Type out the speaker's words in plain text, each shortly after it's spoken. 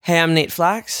Hey, I'm Nate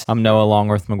Flax. I'm Noah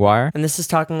Longworth McGuire. And this is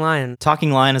Talking Lion.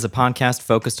 Talking Lion is a podcast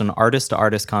focused on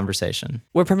artist-to-artist conversation.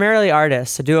 We're primarily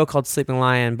artists, a duo called Sleeping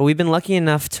Lion, but we've been lucky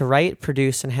enough to write,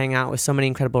 produce, and hang out with so many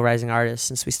incredible rising artists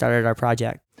since we started our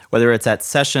project. Whether it's at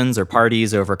sessions or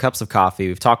parties or over cups of coffee,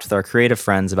 we've talked with our creative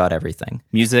friends about everything.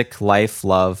 Music, life,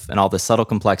 love, and all the subtle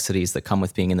complexities that come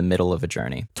with being in the middle of a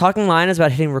journey. Talking Lion is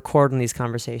about hitting record on these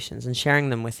conversations and sharing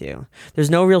them with you.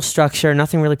 There's no real structure,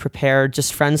 nothing really prepared,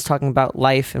 just friends talking about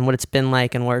life and what it's been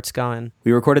like and where it's going.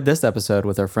 We recorded this episode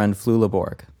with our friend Flula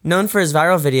Borg. Known for his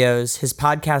viral videos, his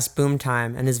podcast Boom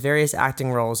Time, and his various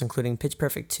acting roles, including Pitch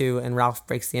Perfect 2 and Ralph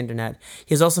Breaks the Internet,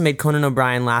 he has also made Conan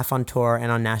O'Brien laugh on tour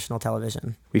and on national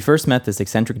television. We first met this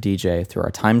eccentric DJ through our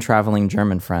time-traveling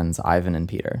German friends Ivan and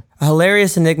Peter. A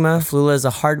hilarious enigma, Flula is a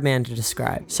hard man to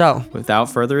describe. So, without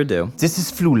further ado, this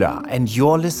is Flula, and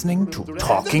you're listening to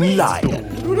Talking Lion.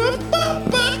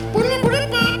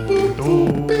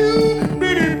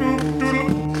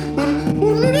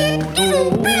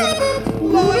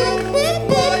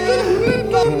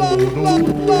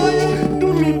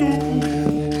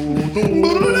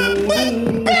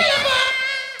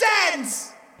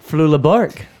 Flula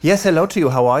Borg. Yes, hello to you.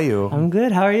 How are you? I'm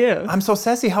good. How are you? I'm so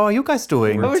sassy. How are you guys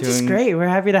doing? We're just great. We're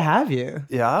happy to have you.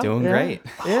 Yeah? Doing great.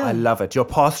 Yeah. I love it. Your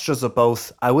postures are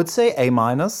both, I would say, A-,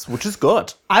 which is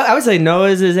good. I would say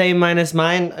Noah's is A-. Mine.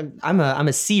 I'm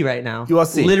a C right now. You are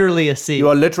C. Literally a C. You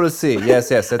are literal C. Yes.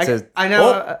 That's it. I know.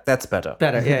 Oh, that's better.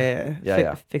 Better. Yeah.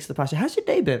 Yeah. Fix the posture. How's your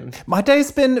day been? My day's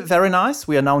been very nice.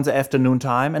 We are now in the afternoon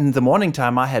time, and in the morning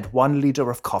time, I had 1 liter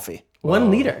of coffee.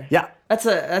 1 liter. Yeah. That's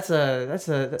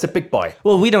It's a big boy.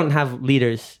 Well, we don't have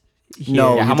liters here.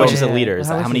 No, yeah, how you much don't- is a liter?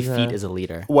 How much How many is feet is a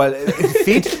liter? Well,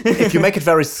 feet, if you make it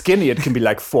very skinny, it can be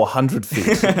like 400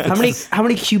 feet. How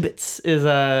many cubits is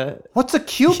What's a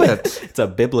cubit? It's a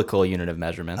biblical unit of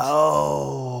measurement.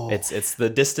 Oh. It's the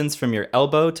distance from your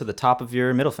elbow to the top of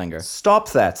your middle finger.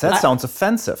 Stop that. That sounds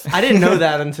offensive. I didn't know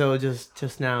that until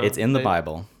just now. It's in the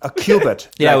Bible. A cubit.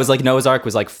 Yeah, it was like Noah's Ark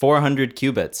was like 400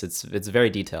 cubits. It's very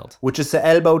detailed. Which is the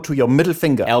elbow to your middle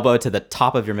finger. Elbow to the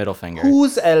top of your middle finger.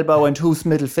 Whose elbow and whose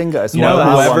middle finger is No, what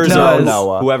I want to know,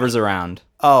 Noah. whoever's around.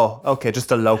 Oh, okay,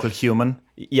 just a local human.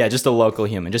 Yeah, just a local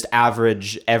human. Just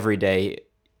average, everyday,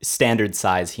 standard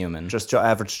size human. Just your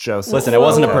average Joseph. Listen, it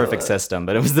wasn't a perfect system,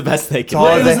 but it was the best they could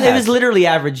all do. they It had. was literally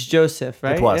average Joseph,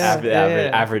 right? It was.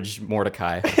 Average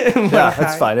Mordecai. Yeah,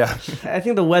 that's fine, yeah. I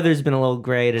think the weather's been a little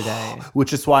gray today.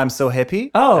 Which is why I'm so happy.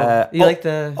 You like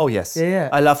the... Oh, yes. Yeah.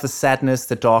 I love the sadness,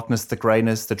 the darkness, the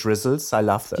grayness, the drizzles. I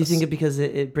love this. Do you think it because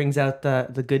it brings out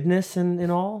the goodness in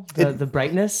all? The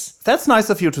brightness? That's nice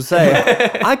of you to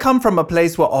say. I come from a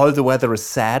place where all the weather is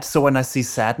sad, so when I see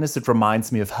sadness, it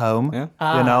reminds me of home.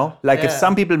 Yeah. You know? Like if yeah.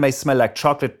 some people may smell like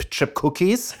chocolate chip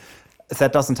cookies,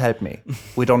 that doesn't help me.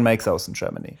 We don't make those in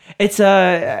Germany. It's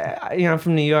I'm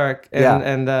from New York,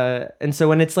 and so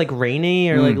when it's like rainy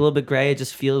or like a little bit gray, it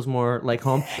just feels more like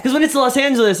home. Because when it's Los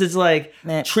Angeles, it's like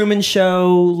Truman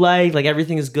Show, like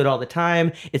everything is good all the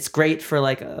time. It's great for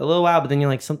like a little while, but then you're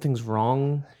like something's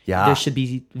wrong. Yeah. There should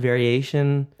be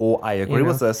variation. Oh, I agree you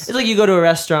know? with this. It's like you go to a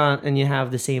restaurant and you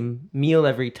have the same meal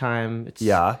every time. It's,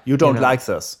 Yeah, you don't know. like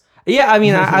this. Yeah, I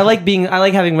mean, I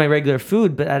like having my regular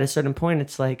food, but at a certain point,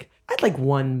 it's like I'd like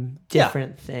one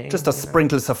different thing. Just a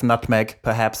sprinkles of nutmeg,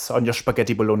 perhaps, on your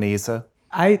spaghetti bolognese.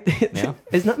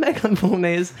 Is nutmeg on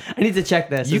bolognese? I need to check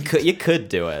this. You could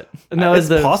do it. No, It's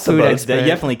the possible. food You expert.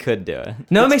 definitely could do it.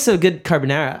 No, it makes a good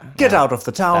carbonara. Get out of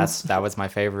the towns. That was my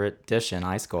favorite dish in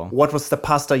high school. What was the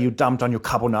pasta you dumped on your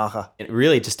carbonara? It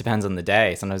really just depends on the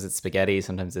day. Sometimes it's spaghetti,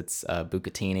 sometimes it's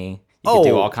bucatini. You could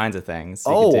do all kinds of things.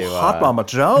 You could do, hot Mama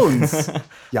Jones.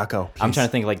 Jaco, please. I'm trying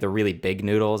to think of like the really big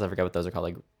noodles. I forget what those are called,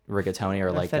 like rigatoni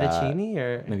or like Fettuccine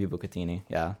or maybe bucatini.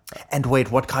 Yeah. And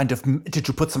wait, what kind of... Did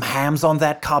you put some hams on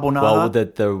that carbonara? Well,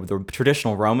 the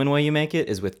traditional Roman way you make it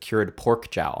is with cured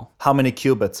pork jowl. How many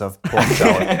cubits of pork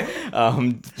jowl?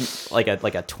 Like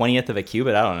a 20th of a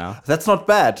cubit. I don't know. That's not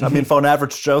bad. I mean, for an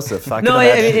average Joseph, I no, can I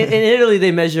imagine. in Italy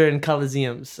they measure in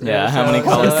coliseums. Yeah, how many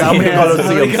coliseums? How many How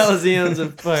many coliseums? coliseums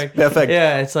of pork? Perfect.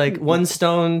 Yeah, it's like 1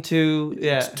 stone to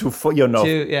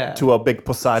to a big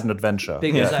Poseidon adventure.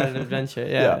 big Yeah. Poseidon adventure.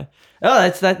 Yeah. Yeah. Oh,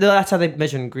 that's how they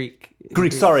measure in Greek.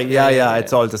 Greek, sorry. Yeah,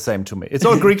 it's all the same to me. It's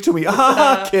all Greek to me.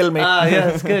 Kill me. Yeah,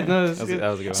 that's good. No, that's good. That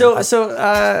was a good one.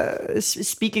 So,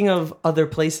 speaking of other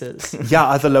places, Yeah,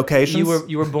 other locations.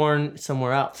 you were born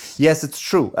somewhere else. Yes, it's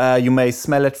true. You may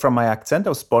smell it from my accent. I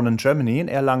was born in Germany, in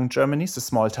Erlangen, Germany. It's a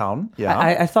small town. Yeah.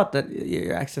 I thought that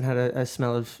your accent had a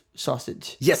smell of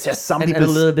sausage. Yes. Some And people.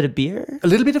 a little bit of beer. A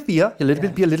little bit of beer, a little bit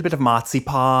of beer, a little bit of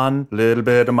marzipan, little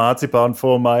bit of marzipan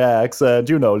for my accent.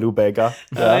 You know, Lou Bega.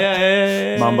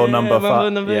 Yeah. Mambo number Mambo Mambo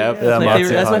five. number. Yep. Yeah, that's, my Mambo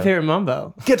favorite, that's my five. favorite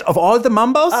Mambo. Get of all the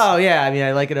Mambos? Oh yeah, I mean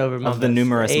I like it over Mambo. Of the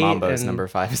numerous 8 Mambos, and number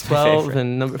 5 is my 12 favorite.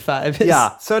 and number 5 is Yeah,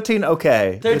 13,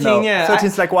 okay. 13, yeah.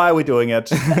 13's like, why are we doing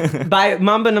it? By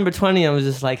Mambo number 20, I was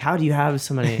just like, how do you have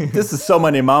so many? This is so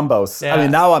many Mambos. Yeah. I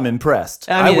mean, now I'm impressed.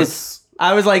 I mean,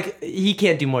 I was like, he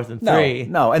can't do more than 3.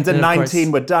 No, and then of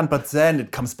 19 course- we're done, but then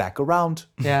it comes back around.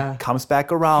 Yeah. Comes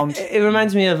back around. It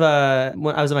reminds me of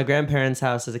when I was at my grandparents'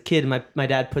 house as a kid. My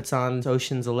dad puts on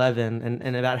Ocean's 11,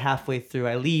 and about halfway through,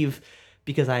 I leave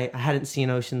because I hadn't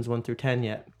seen Oceans 1 through 10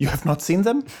 yet. You have not seen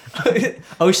them?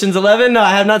 Ocean's 11? No,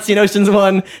 I have not seen Oceans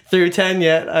 1 through 10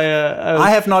 yet. I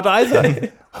have not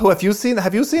either. Who have you seen?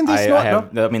 Have you seen these?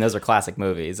 I mean, those are classic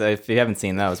movies. If you haven't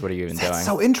seen those, what are you even doing? It's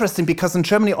so interesting because in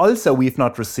Germany also we've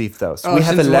not received those. We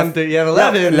have Ocean's 11, 1 through, you have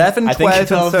 11. 11, I think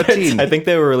 12, and 13. I think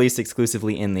they were released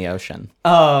exclusively in the ocean.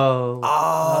 Oh,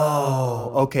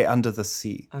 okay, Under the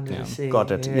Sea. Under the Sea.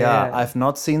 Got it. Yeah, I've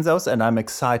not seen those, and I'm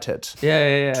excited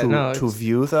Yeah. to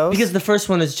view those. Because the first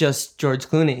one is just George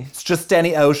Clooney. it's just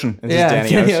Danny Ocean. It's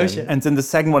just Danny Ocean. And then the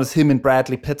second one is him and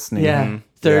Bradley Pittsney. Yeah.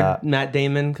 Third, Yeah. Matt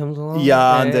Damon comes along.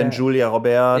 Yeah, and then Julia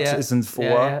Roberts Yeah. is in 4.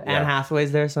 Yeah. Anne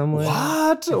Hathaway's there somewhere.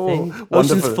 What? I Oh, think. Ocean's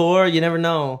wonderful. 4, you never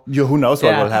know. Who knows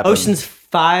what will happen? Ocean's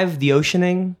 5, The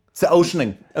Oceaning. The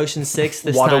Oceaning. Ocean 6,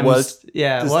 this Waterworld. time.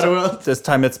 Yeah, This Waterworld. This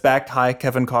time it's back. Hi,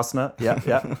 Kevin Costner. Yeah.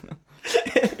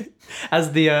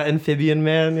 As the amphibian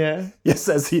man, yeah. Yes,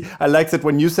 I liked it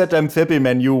when you said amphibian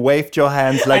man, you waved your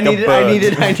hands like I a bird.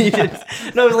 needed.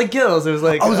 No, it was like gills. It was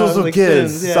like. Oh, those are like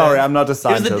gills. fins, yeah. Sorry, I'm not a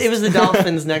scientist. It was the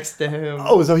dolphins next to him.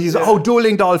 Oh, so he's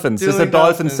dueling dolphins. It's a Dueling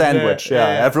dolphin dolphins, sandwich.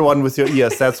 yeah. Yeah, everyone with your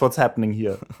ears. That's what's happening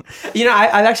here. You know,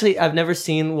 I've never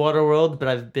seen Waterworld, but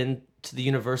I've been to the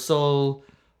Universal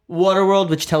Waterworld,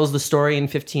 which tells the story in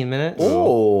 15 minutes.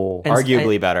 Oh, And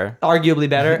Arguably better. Arguably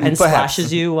better, and Perhaps.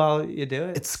 splashes you while you do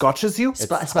it. it scotches you.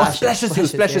 Splashes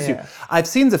Splashes you. yeah. I've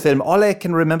seen the film. All I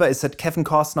can remember is that Kevin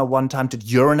Costner one time did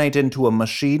urinate into a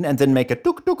machine and then make a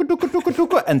tuk tuk tuk tuk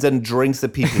tuk and then drinks the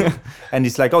pee pee. And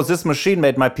he's like, "Oh, this machine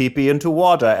made my pee pee into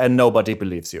water," and nobody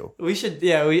believes you. We should,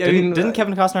 yeah. I mean, Didn't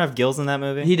Kevin Costner have gills in that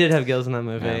movie? he did have gills in that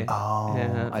movie. Oh,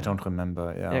 Yeah. I don't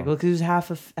remember. Yeah. Yeah, because he was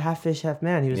half fish, half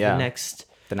man. He was Yeah. the next.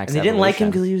 The next And they didn't like him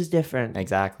evolution. because he was different.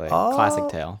 Exactly. Oh. Classic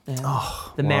tale.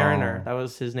 The Mariner. That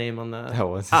was his name on the. That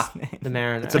was his name. The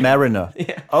Mariner. It's a mariner.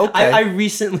 Yeah. Okay. I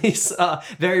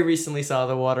very recently saw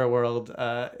the Waterworld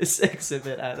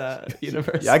exhibit at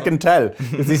Universal. I can tell.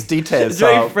 These details It's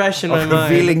very are, fresh in are my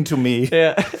mind. revealing to me.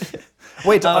 Yeah.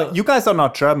 Wait, you guys are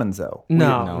not German though.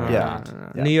 No, Yeah.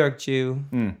 New York Jew.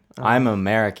 I'm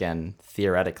American,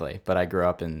 theoretically, but I grew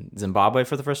up in Zimbabwe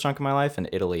for the first chunk of my life and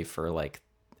Italy for like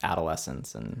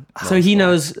adolescence. And So he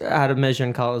knows how to measure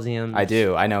in Coliseum. I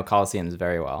do. I know Colosseums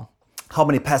very well. How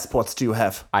many passports do you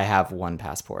have? I have one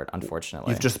passport,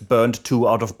 unfortunately. You've just burned 2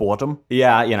 out of boredom.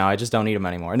 Yeah, I just don't need them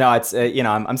anymore. No, it's,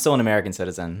 I'm still an American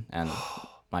citizen and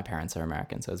my parents are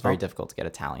American, so it's very difficult to get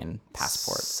Italian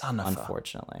passport, Son of a-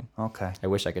 unfortunately. Okay. I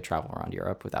wish I could travel around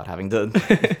Europe without having to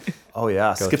Oh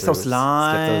yeah, go skip through- those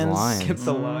lines. Skip those lines. Skip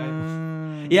the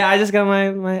line. Yeah, I just got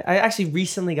my. I actually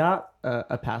recently got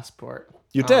a passport.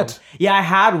 You did? Yeah, I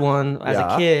had one as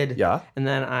Yeah, a kid. yeah. And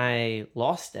then I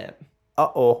lost it.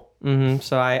 Uh-oh.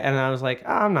 So I was like,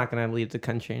 I'm not gonna leave the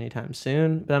country anytime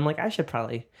soon. But I'm like, I should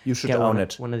probably You should get own one,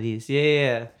 it. One of these.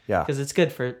 Yeah. Yeah. Because it's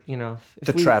good for if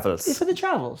The travels. It's for the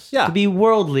travels. Yeah. To be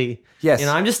worldly. Yes.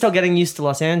 I'm just still getting used to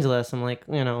Los Angeles. I'm like,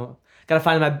 gotta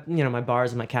find my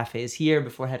bars and my cafes here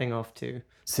before heading off to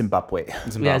Zimbabwe.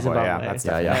 Zimbabwe. Yeah, that's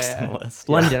Yeah, definitely yeah. next on the list.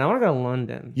 London. I want to go to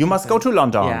London. You must go to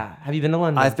London. Yeah. Have you been to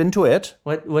London? I've been to it.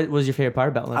 What was your favorite part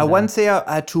about London? I went there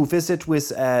to visit with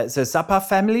the Zappa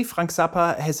family. Frank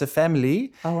Zappa has a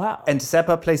family. Oh wow. And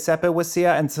Zappa plays Zappa was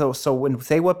there. And so when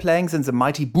they were playing, then the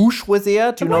Mighty Boosh were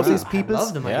there. Do you know these people? I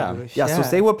love them. Yeah. Yeah, so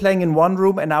they were playing in one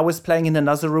room and I was playing in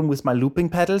another room with my looping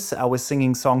pedals. I was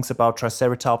singing songs about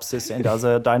Triceratopses and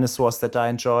other dinosaurs that I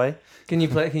enjoy. Can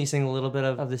you sing a little bit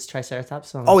of this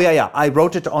Triceratops song? Oh yeah. I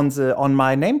wrote it on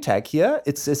my name tag here.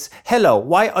 It says, "Hello,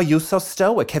 why are you so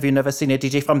stoic? Have you never seen a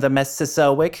DJ from the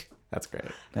Mesozoic?" That's great.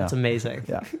 That's amazing.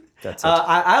 Yeah, that's it.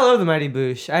 I love the Mighty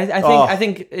Boosh. I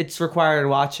think it's required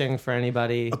watching for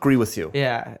anybody. Agree with you.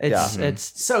 Yeah, it's Yeah.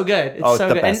 it's so good. It's Oh, so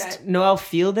the good. best. And Noel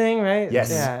Fielding, right? Yes.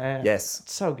 Yeah. Yes.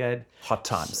 It's so good. Hot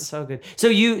times. So good. So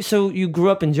you grew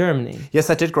up in Germany. Yes,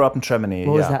 I did grow up in Germany.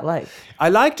 What was that like? I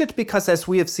liked it because, as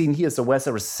we have seen here, the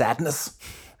weather is sadness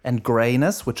and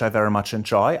grayness, which I very much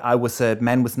enjoy. I was a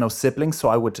man with no siblings, so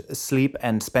I would sleep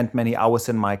and spend many hours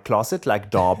in my closet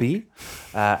like Darby,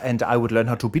 and I would learn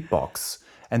how to beatbox.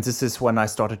 And this is when I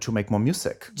started to make more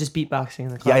music. Just beatboxing in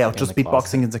the closet. Yeah, just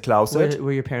beatboxing in the closet.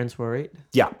 Were your parents worried?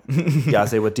 Yeah. Yeah,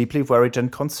 they were deeply worried and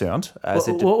concerned.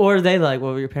 What were they like?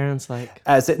 What were your parents like?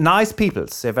 Nice people.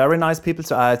 They're very nice people.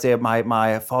 So,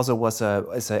 my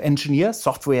father is an engineer,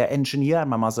 software engineer, and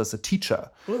my mother is a teacher.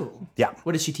 Ooh. Yeah.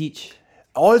 What did she teach?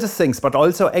 All the things, but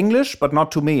also English, but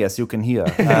not to me, as you can hear.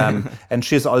 And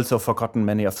she's also forgotten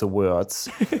many of the words.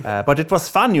 But it was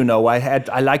fun,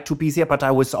 I like to be there, but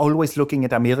I was always looking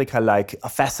at America like a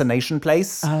fascination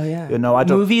place. Oh, yeah.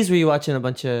 Movies? Were you watching a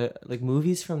bunch of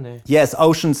movies from there? Yes,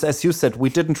 Oceans, as you said, we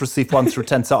didn't receive 1 through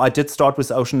 10. So I did start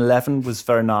with Ocean 11, was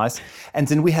very nice. And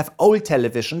then we have old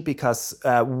television because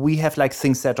we have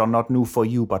things that are not new for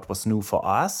you, but was new for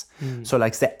us. So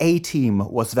the A-Team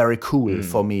was very cool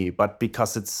for me, but because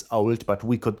it's old, but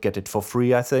we could get it for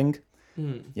free, I think.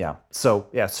 Yeah. So,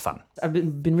 yeah, it's fun. I've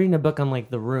been reading a book on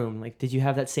The Room. Did you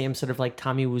have that same sort of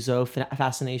Tommy Wiseau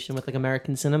fascination with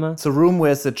American cinema? It's a room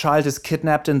where the child is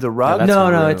kidnapped in the rug?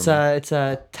 No, it's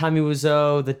a Tommy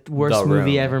Wiseau, the worst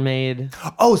movie ever made.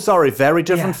 Oh, sorry, very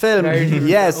different film. Very different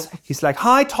yes. film. He's like,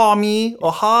 hi, Tommy,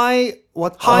 or hi...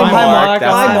 What? Hi, Mark.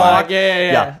 Hi, Mark.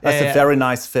 Yeah. That's a very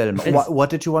nice film. What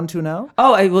did you want to know?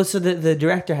 Oh, so the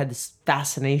director had this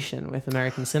fascination with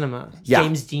American cinema. Yeah.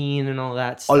 James Dean and all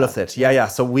that stuff. All of it. Yeah.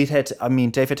 So we had,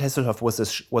 David Hasselhoff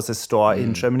was a store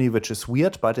in Germany, which is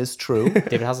weird, but it's true.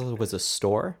 David Hasselhoff was a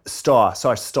store? Store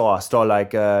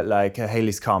like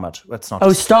Haley's Comet. That's not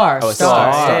Star.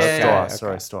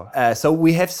 Store. So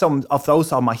we have some of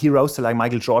those are my heroes. So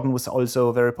Michael Jordan was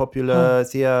also very popular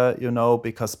there,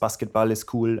 because basketball is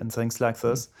cool and things like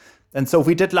this. And so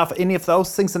we did love any of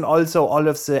those things and also all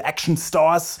of the action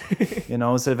stars,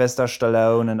 Sylvester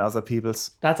Stallone and other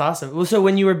people's. That's awesome. Well, so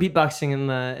when you were beatboxing in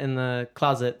the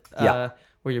closet,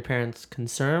 were your parents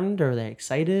concerned or were they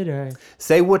excited or?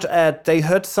 They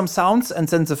heard some sounds and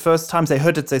then the first time they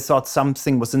heard it, they thought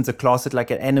something was in the closet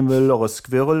like an animal or a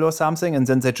squirrel or something. And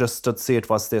then they just stood see it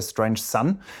was their strange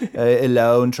son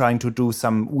alone trying to do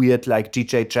some weird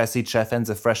DJ Jazzy Jeff and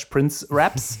the Fresh Prince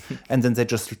raps. And then they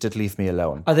just did leave me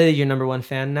alone. Are they your number one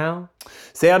fan now?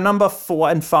 They are number 4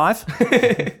 and 5,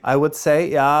 I would say.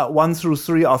 Yeah, 1 through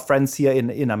 3 are friends here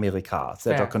in America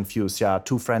that are confused. Yeah,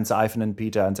 2 friends, Ivan and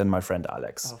Peter, and then my friend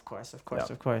Alex. Oh, of course.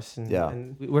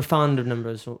 And we're fond of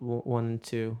numbers 1 and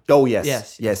 2. Oh,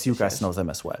 yes. Yes, you guys know them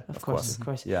as well. Of course.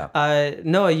 Yeah.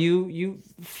 Noah, you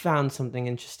found something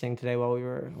interesting today while we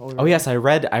were. Oh, yes, I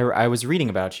was reading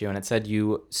about you, and it said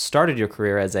you started your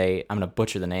career as I'm going to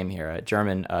butcher the name here, a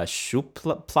German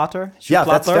Schuhplatter? Yeah,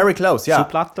 that's very close. Yeah.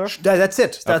 Schuhplatter? That's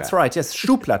it. That's right. Yes,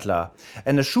 Schuhplattler.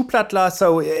 And a Schuhplattler,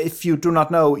 so if you do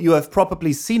not know, you have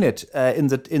probably seen it on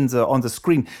the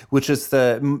screen, which is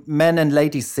the men and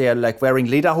ladies there wearing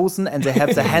lederhosen and they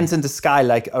have their hands in the sky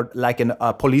like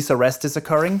a police arrest is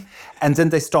occurring, and then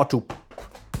they start to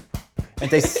and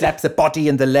they slap the body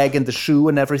and the leg and the shoe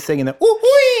and everything and then,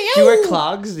 do you wear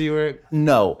clogs?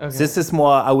 No. Okay. This is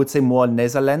more, I would say, more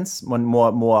Netherlands,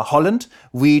 more Holland.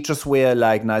 We just wear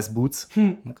nice boots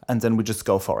and then we just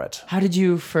go for it. How did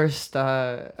you first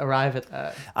arrive at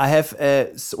that? I have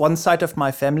one side of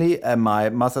my family, my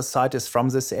mother's side is from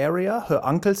this area, her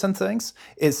uncles and things.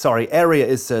 Area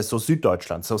is so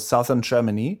Süddeutschland, so southern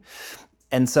Germany.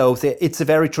 And so it's a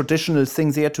very traditional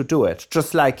thing there to do it.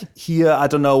 Just like here, I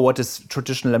don't know what is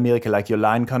traditional America, like your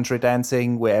line country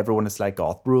dancing, where everyone is like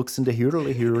Garth Brooks in the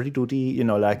hurry-doody,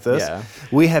 like this. Yeah.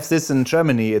 We have this in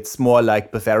Germany. It's more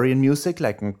like Bavarian music,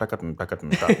 like and the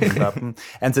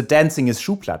dancing is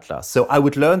Schuhplattler. So I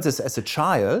would learn this as a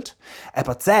child.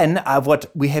 But then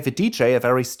we have a DJ, a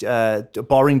very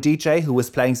boring DJ who was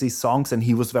playing these songs, and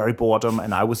he was very boredom,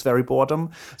 and I was very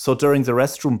boredom. So during the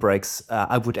restroom breaks,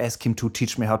 I would ask him to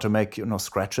teach me how to make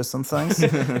scratches and things.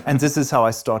 And this is how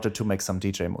I started to make some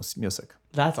DJ music.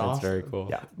 That's awesome. That's very cool.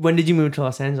 Yeah. When did you move to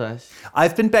Los Angeles?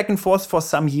 I've been back and forth for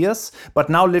some years, but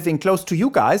now living close to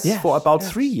you guys for about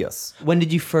 3 years. When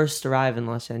did you first arrive in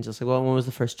Los Angeles? When was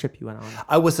the first trip you went on?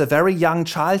 I was a very young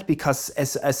child because,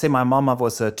 as I say, my mama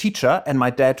was a teacher and my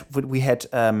dad,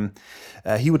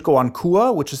 he would go on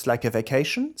Kur, which is like a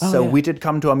vacation. We did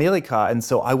come to America. And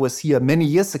so I was here many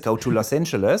years ago to Los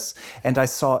Angeles and I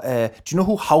saw, do you know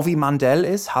who Howie Mandel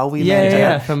is? Howie Mandel?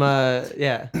 Yeah,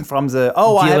 from the,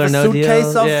 I have a suitcase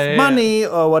of money,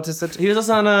 or what is it? He was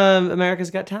also on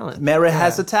America's Got Talent. Mary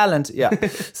has a talent, yeah.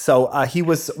 So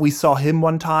we saw him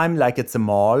one time, like at the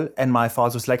mall, and my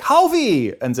father was like,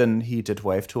 Howie! And then he did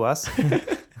wave to us.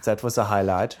 That was a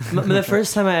highlight. The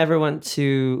first time I ever went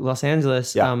to Los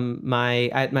Angeles,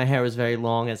 my hair was very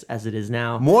long as it is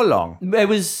now. More long. It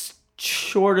was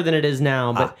shorter than it is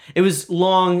now, but it was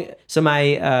long. So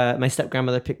my step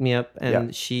grandmother picked me up,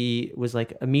 and she was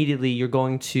like, immediately, you're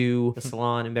going to the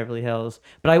salon in Beverly Hills.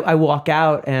 But I walk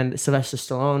out, and Sylvester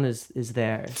Stallone is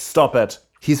there. Stop it.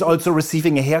 He's also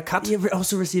receiving a haircut? Yeah,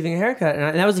 also receiving a haircut.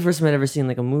 And that was the first time I'd ever seen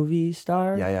like a movie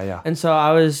star. Yeah. And so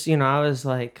I was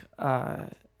like, oh,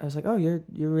 you're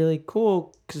really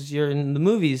cool because you're in the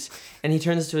movies. And he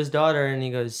turns to his daughter and he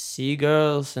goes, "See,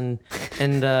 girls," and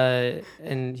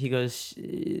he goes,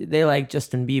 "They like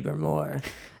Justin Bieber more."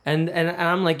 And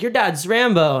I'm like, "Your dad's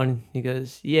Rambo," and he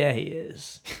goes, "Yeah, he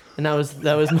is." And that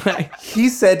was my. He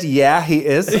said, "Yeah, he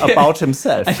is," about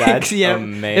himself. That's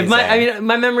amazing. If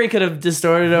my memory could have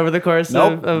distorted over the course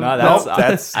of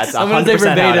that's 100% I'm gonna say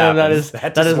verbatim. That is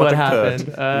what occurred.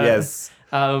 happened. Yes.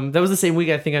 That was the same week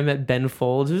I think I met Ben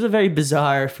Folds. It was a very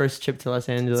bizarre first trip to Los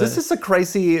Angeles. This is a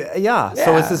crazy,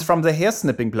 So this is from the hair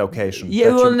snipping location. Yeah,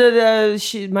 well,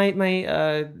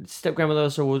 my step grandmother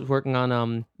also was working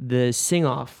on the Sing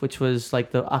Off, which was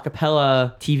like the a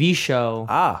cappella TV show.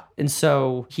 And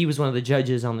so he was one of the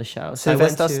judges on the show. So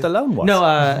Sylvester Stallone was? No,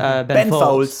 Ben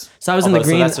Folds. So I was in the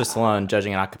green. Sylvester Stallone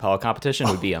judging an a cappella competition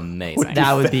would be amazing.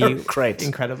 That would be great,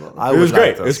 incredible. It was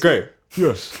great. It was great.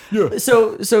 Yes.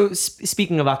 So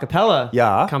speaking of a cappella,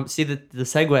 see the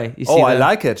segue. You see I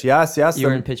like it. Yes.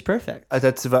 You're in Pitch Perfect.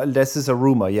 This is a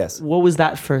rumor. Yes. What was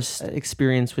that first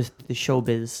experience with the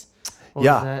showbiz?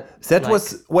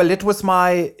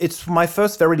 It's my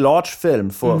first very large film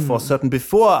for certain.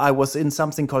 Before I was in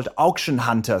something called Auction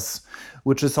Hunters,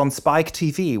 which is on Spike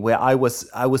TV, where I was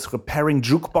repairing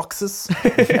jukeboxes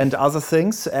and other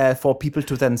things for people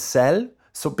to then sell.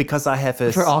 So because I have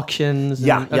for auctions.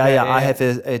 I have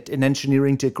an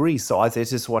engineering degree, so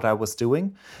this is what I was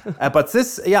doing. But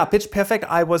this, Pitch Perfect,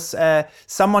 I was,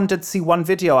 someone did see one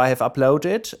video I have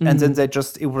uploaded, and then it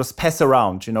was pass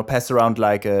around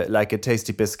like a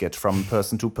tasty biscuit from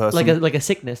person to person. Like a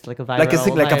sickness, like a virus.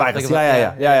 Like a virus,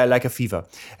 like a fever.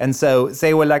 And so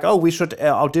they were like, oh, we should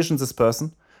audition this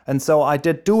person. And so I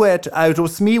did do it. It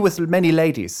was me with many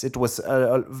ladies. It was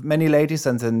many ladies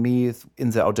and then me in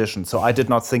the audition. So I did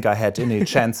not think I had any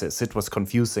chances. It was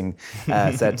confusing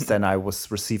that then I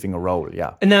was receiving a role,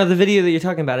 And now the video that you're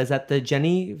talking about, is that the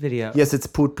Jenny video? Yes, it's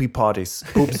Poopy Parties.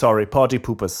 Party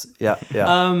Poopers. Yeah.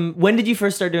 When did you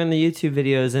first start doing the YouTube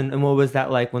videos, and what was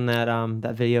that like when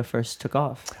that video first took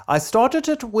off? I started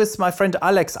it with my friend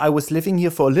Alex. I was living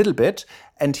here for a little bit,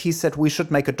 and he said, we should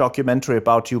make a documentary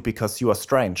about you because you are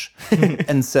strange.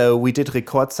 And so we did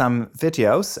record some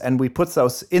videos, and we put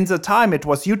those in the time.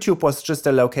 YouTube was just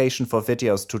a location for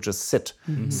videos to just sit.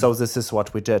 So this is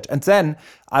what we did. And then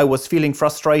I was feeling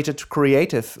frustrated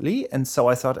creatively. And so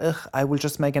I thought, I will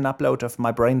just make an upload of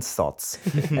my brain's thoughts.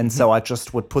 And so I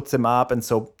just would put them up. And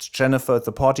so Jennifer,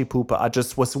 the party pooper, I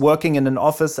just was working in an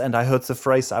office and I heard the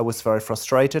phrase. I was very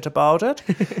frustrated about it.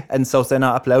 And so then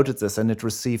I uploaded this and it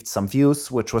received some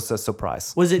views, which was a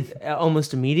surprise. Was it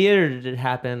almost immediate, or did it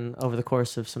happen over the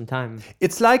course of some time?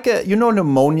 It's like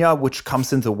pneumonia, which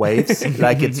comes in the waves.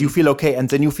 Like you feel okay, and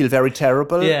then you feel very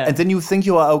terrible, and then you think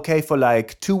you are okay for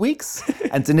like 2 weeks,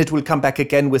 and then it will come back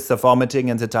again with the vomiting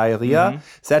and the diarrhea.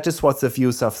 That is what the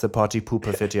views of the party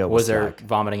pooper video was. Was there like.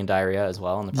 Vomiting and diarrhea as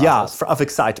well in the process? Yeah, of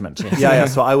excitement. Yeah.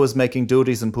 So I was making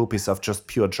duties and poopies of just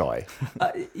pure joy.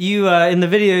 You in the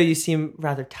video, you seem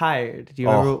rather tired. Do you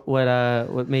remember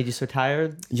what made you so tired?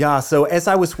 Yeah, so as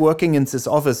I was working in this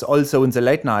office, also in the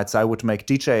late nights, I would make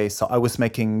DJs. So I was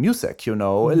making music,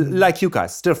 like you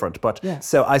guys, different. But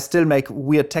so I still make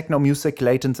weird techno music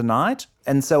late in the night.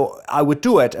 And so I would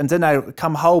do it. And then I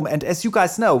come home. And as you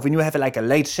guys know, when you have like a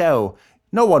late show,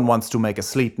 no one wants to make a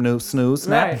snooze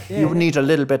nap. You need a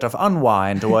little bit of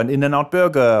unwind or an In-N-Out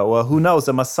burger or who knows,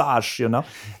 a massage,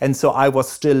 And so I was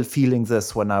still feeling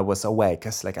this when I was awake.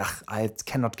 It's like, I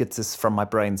cannot get this from my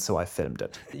brain, so I filmed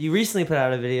it. You recently put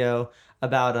out a video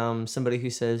about somebody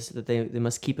who says that they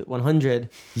must keep it 100.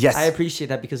 Yes. I appreciate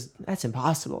that because that's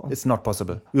impossible. It's not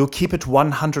possible. You keep it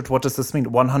 100. What does this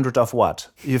mean? 100 of what?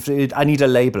 I need a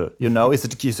label, Is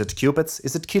it cubits?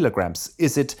 Is it kilograms?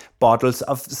 Is it bottles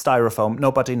of styrofoam?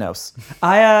 Nobody knows.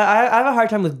 I have a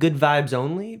hard time with good vibes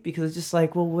only because it's just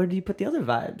like, well, where do you put the other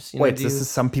vibes? Wait,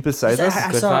 some people say this?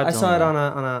 I saw it on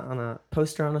a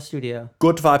poster on a studio.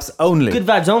 Good vibes only. Good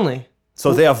vibes only.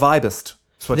 So they are vibist.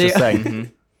 That's what you're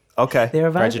saying. Okay. They are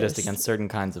prejudiced against certain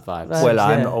kinds of vibes. Well,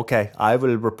 I'm okay. I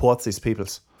will report these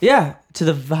peoples. Yeah, to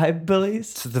the vibe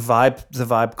bullies. To the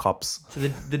vibe cops. To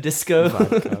the disco.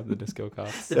 The disco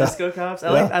cops. Disco cops.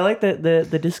 I like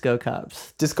the disco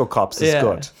cops. Disco cops is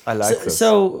good. I like this.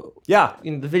 So Yeah.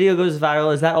 The video goes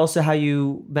viral. Is that also how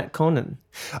you met Conan?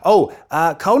 Oh,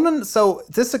 Conan, so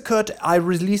this occurred, I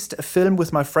released a film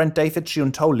with my friend David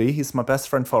Giuntoli. He's my best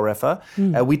friend forever.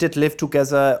 We did live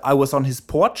together. I was on his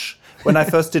porch. When I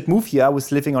first did move here, I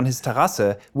was living on his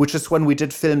terrace, which is when we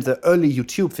did film the early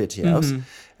YouTube videos.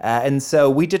 And so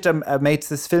we did made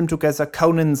this film together,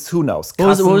 Conan's Who Knows.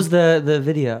 What was the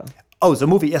video? Oh, the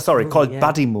movie, called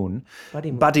Buddy Moon.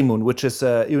 Buddy Moon, which is,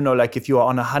 like if you are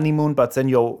on a honeymoon, but then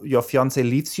your fiance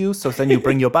leaves you, so then you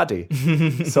bring your buddy.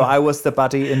 So I was the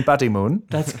buddy in Buddy Moon.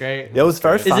 That's great. It was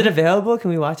very fun. Is it available?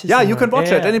 Can we watch it? Yeah, somewhere? you can watch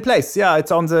it any place. Yeah,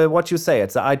 it's on the it's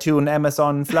the iTunes,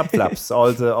 Amazon, Flaps,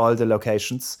 all the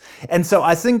locations. And so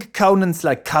I think Conan's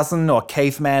like cousin or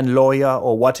caveman lawyer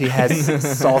or what he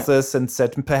has saw this and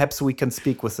said, perhaps we can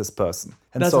speak with this person.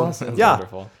 And That's so, awesome. That's yeah.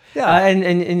 wonderful. Yeah. And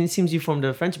it seems you formed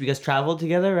a friendship. You guys traveled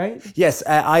together, right? Yes,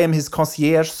 I am his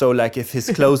concierge. So, like, if his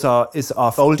clothes are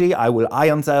faulty, I will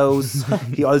iron those.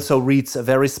 He also reads a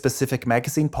very specific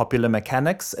magazine, Popular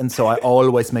Mechanics, and so I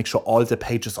always make sure all the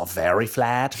pages are very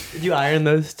flat. Did you iron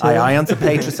those too? I iron the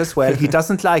pages as well. He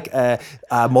doesn't like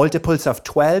multiples of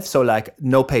 12, so like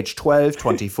no page 12,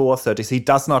 24, 30. He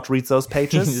does not read those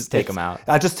pages. You just take them out.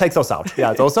 I just take those out.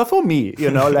 Yeah, those are for me.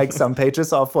 Like some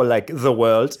pages are for like the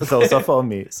world. Those are for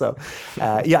me. So,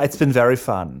 it's been very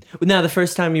fun. Now, the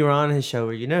first time you were on his show,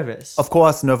 were you nervous? Of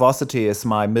course, nervosity is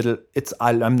my middle.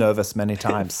 I'm nervous many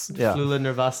times. Yeah. Flula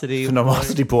Nervosity.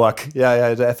 Nervosity Borg.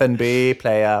 Yeah, the FNB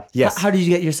player. Yes. How did you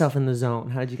get yourself in the zone?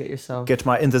 How did you get yourself? Get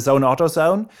my in the zone, auto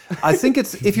zone. I think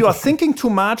it's if you are thinking too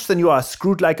much, then you are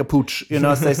screwed like a pooch.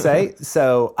 As they say.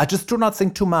 So I just do not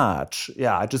think too much.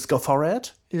 Yeah, I just go for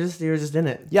it. You're just in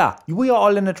it. Yeah, we are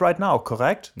all in it right now,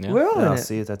 correct? Yeah. We're all in it.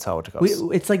 See, that's how it goes.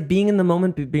 It's like being in the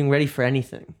moment, being ready for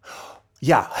anything.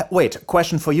 Yeah, wait,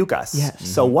 question for you guys. Yes.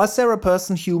 So was there a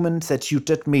person, human, that you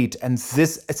did meet, and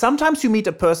sometimes you meet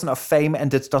a person of fame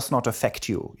and it does not affect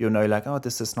you. You're like, oh,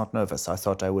 this is not nervous. I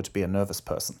thought I would be a nervous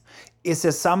person. Is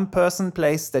there some person,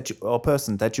 place that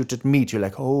you did meet? You're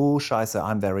like, oh, scheiße,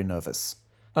 I'm very nervous.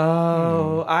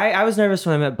 Oh, I was nervous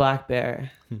when I met Black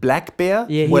Bear. Black Bear?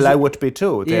 Yeah, well, I would be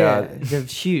too. They're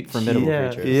huge. Formidable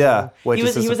creatures. Yeah. Wait,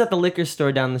 he was at the liquor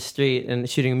store down the street and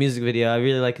shooting a music video. I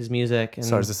really like his music. And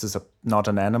Sorry, this is not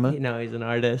an animal? No, he's an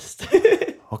artist.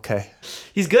 Okay.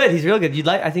 He's good. He's real good.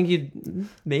 I think you'd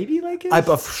maybe like him.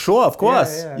 Sure, of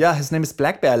course. Yeah. Yeah, his name is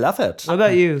Black Bear. I love it. What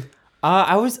about you?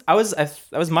 I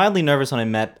was mildly nervous when I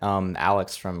met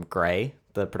Alex from Grey,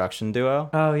 the production duo.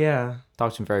 Oh yeah.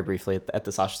 Talked to him very briefly at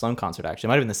the Sasha Sloan concert. Actually, it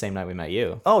might have been the same night we met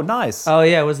you. Oh, nice. Oh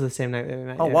yeah, it was the same night that we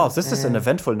met. Oh, wow. This is an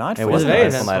eventful night for It you. was a a very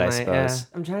eventful night, I eventful night, suppose.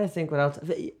 yeah. I'm trying to think what else.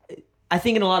 I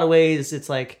think in a lot of ways it's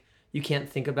like you can't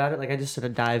think about it. Like I just sort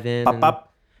of dive in.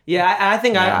 Yeah, I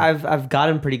think I've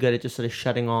gotten pretty good at just sort of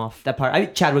shutting off that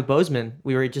part. Chadwick Boseman,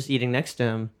 we were just eating next to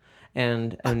him,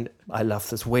 and I love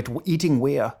this. Wait, eating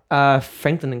where?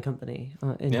 Franklin and Company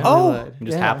in Yeah. Hollywood. You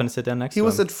just happened to sit down next to He him.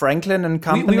 was at Franklin and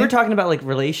Company. We were talking about like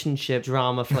relationship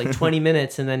drama for like 20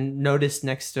 minutes, and then noticed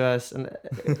next to us, and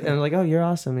I'm like, "Oh, you're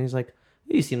awesome." And he's like,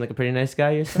 "You seem like a pretty nice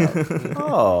guy yourself."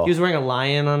 Oh. He was wearing a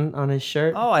lion on his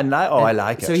shirt. Oh, I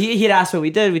like it. So he had asked what we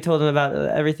did. We told him about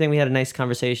everything. We had a nice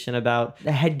conversation about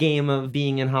the head game of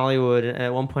being in Hollywood. And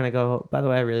at one point I go, "By the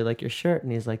way, I really like your shirt."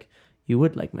 And he's like, "You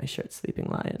would like my shirt, Sleeping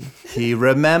Lion." He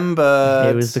remembered.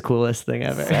 It was the coolest thing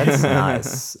ever. That's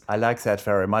nice. I like that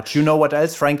very much. You know what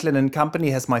else? Franklin and Company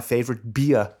has my favorite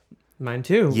beer. Mine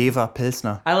too. Jever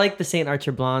Pilsner. I like the St.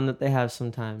 Archer Blonde that they have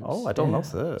sometimes. Oh, I don't know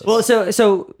this. Well,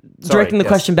 so directing the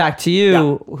yes. question back to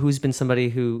you, who's been somebody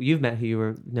who you've met who you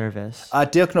were nervous?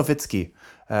 Dirk Nowitzki,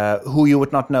 who you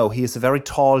would not know. He is a very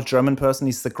tall German person.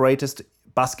 He's the greatest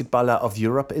basketballer of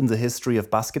Europe in the history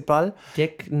of basketball.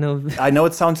 Dick no. I know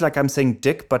it sounds like I'm saying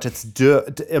Dick, but it's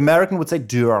Dirk. American would say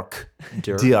Dirk.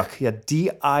 Dirk. Yeah,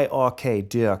 D-I-R-K,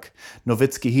 Dirk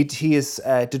Nowitzki.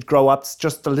 He did grow up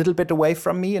just a little bit away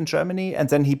from me in Germany, and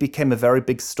then he became a very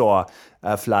big star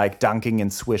of like dunking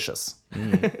and swishes.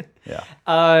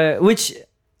 Yeah. Which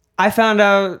I found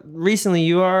out recently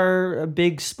you are a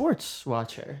big sports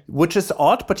watcher. Which is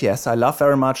odd, but yes, I love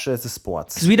very much the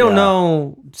sports. Because we don't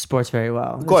know sports very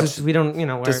well. Good. We don't,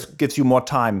 This gives you more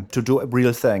time to do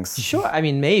real things. Sure, I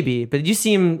mean, maybe. But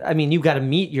you got to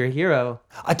meet your hero.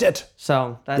 I did.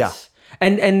 So that's... Yeah.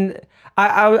 And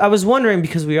I was wondering,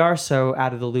 because we are so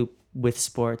out of the loop with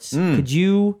sports, could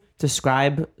you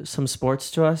describe some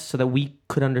sports to us so that we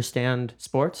could understand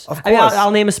sports? Of course. I mean, I'll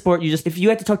name a sport. If you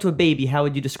had to talk to a baby, how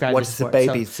would you describe What this is sport? a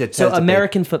baby? So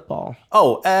American football.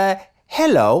 Oh,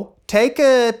 hello. Take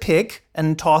a pig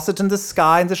and toss it in the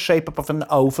sky in the shape of an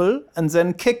oval and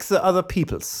then kick the other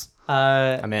people's.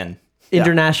 I'm in.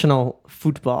 International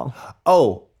football.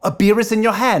 Oh, A beer is in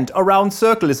your hand. A round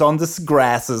circle is on the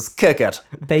grasses. Kick it.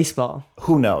 Baseball.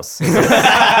 Who knows?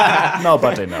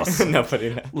 Nobody knows.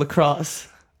 Nobody knows. Lacrosse.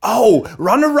 Oh,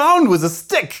 run around with a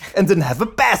stick and then have a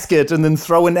basket and then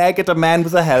throw an egg at a man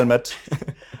with a helmet.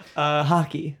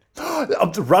 Hockey.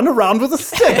 Run around with a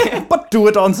stick, but do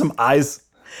it on some ice.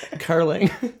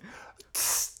 Curling.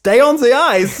 Stay on the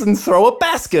ice and throw a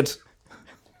basket.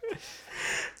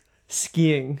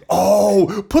 Skiing.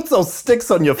 Oh, put those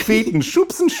sticks on your feet and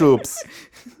shoops.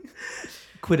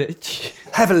 Quidditch.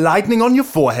 Have a lightning on your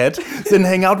forehead, then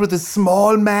hang out with a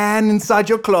small man inside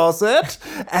your closet,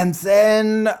 and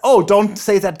then, don't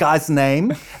say that guy's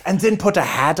name, and then put a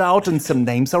hat out and some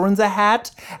names are in the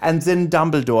hat, and then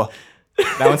Dumbledore.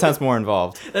 That one sounds more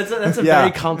involved. That's a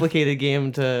very complicated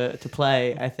game to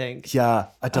play, I think. Yeah,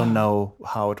 I don't know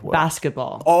how it works.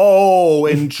 Basketball. Oh,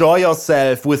 enjoy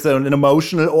yourself with an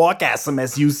emotional orgasm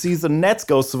as you see the nets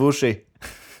go swooshy.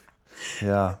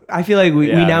 Yeah. I feel like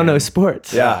we now know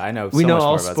sports. Yeah, I know. We so know much all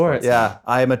more about sports. Yeah,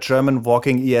 I am a German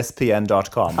walking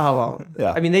ESPN.com. Oh, well.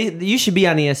 Yeah. I mean, you should be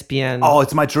on ESPN. Oh,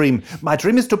 it's my dream. My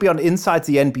dream is to be on Inside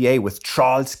the NBA with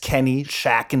Charles, Kenny,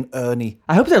 Shaq, and Ernie.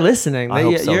 I hope they're listening. I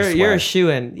hope so, You're a swear.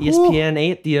 shoo-in. ESPN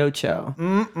 8, the Ocho.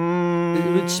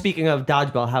 Speaking of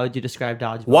dodgeball, how would you describe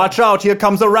dodgeball? Watch out, here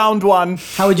comes a round one.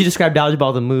 How would you describe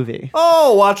dodgeball, the movie?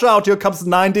 Oh, watch out, here comes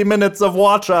 90 minutes of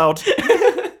watch out.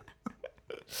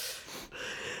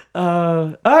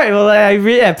 All right. Well, I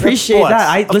really appreciate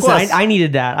that. Of course. I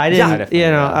needed that. I Yeah, didn't,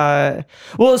 definitely,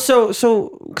 well, so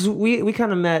because we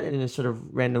kind of met in a sort of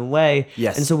random way.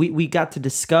 Yes. And so we got to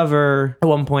discover at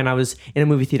one point I was in a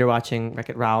movie theater watching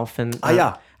Wreck-It Ralph, and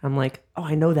yeah. I'm like, oh,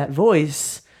 I know that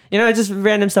voice. Just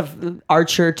random stuff,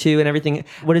 Archer too, and everything.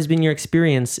 What has been your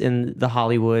experience in the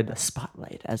Hollywood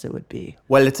spotlight, as it would be?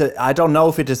 Well, I don't know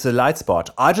if it is a light spot.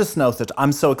 I just know that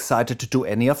I'm so excited to do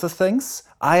any of the things.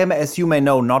 I am, as you may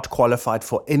know, not qualified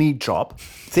for any job.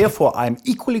 Therefore, I'm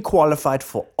equally qualified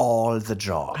for all the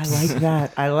jobs. I like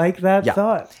that. I like that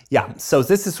thought. Yeah, so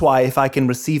this is why if I can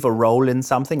receive a role in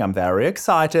something, I'm very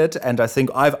excited. And I think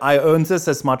I earn this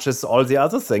as much as all the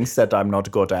other things that I'm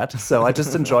not good at. So I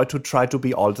just enjoy to try to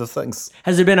be all the things.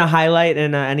 Has there been a highlight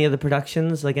in any of the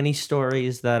productions, like any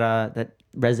stories that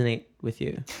resonate with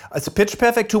you? So Pitch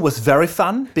Perfect 2 was very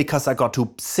fun because I got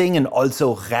to sing and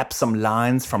also rap some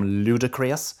lines from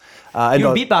Ludacris. You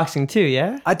were beatboxing too,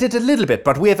 yeah? I did a little bit,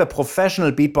 but we have a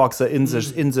professional beatboxer in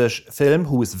the film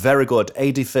who is very good.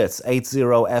 80FITZ,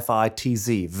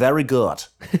 80FITZ, very good.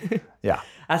 Yeah.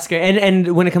 That's great.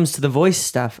 And when it comes to the voice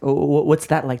stuff, what's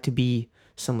that like to be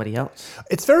somebody else?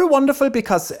 It's very wonderful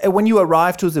because when you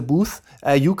arrive to the booth,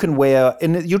 you can wear,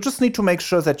 and you just need to make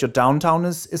sure that your downtown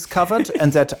is covered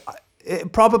and that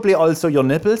probably also your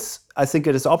nipples. I think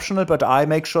it is optional, but I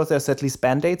make sure there's at least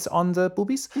Band-Aids on the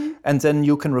boobies, and then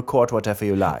you can record whatever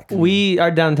you like.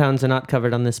 Our downtowns are not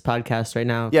covered on this podcast right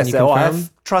now. Yes, Can you confirm?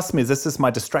 trust me, this is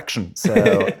my distraction.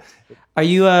 So, Are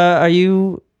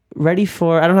you ready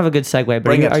for? I don't have a good segue,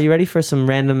 but are you ready for some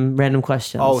random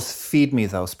questions? Oh, feed me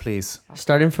those, please.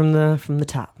 Starting from the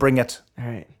top. Bring it. All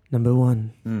right, number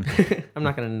 1. I'm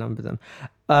not gonna number them.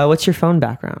 What's your phone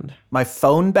background? My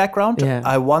phone background? Yeah.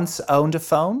 I once owned a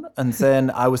phone, and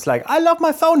then I was like, I love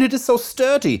my phone, it is so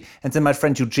sturdy. And then my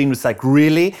friend Eugene was like,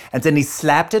 really? And then he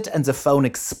slapped it, and the phone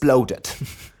exploded.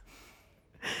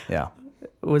 Yeah.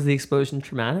 Was the explosion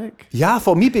traumatic? Yeah,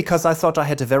 for me, because I thought I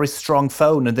had a very strong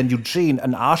phone, and then Eugene,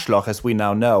 an arschloch, as we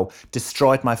now know,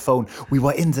 destroyed my phone. We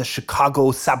were in the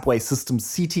Chicago subway system,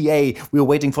 CTA. We were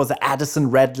waiting for the Addison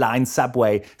Red Line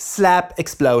subway. Slap,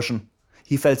 explosion.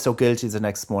 He felt so guilty the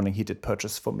next morning. He did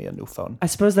purchase for me a new phone. I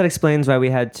suppose that explains why we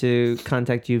had to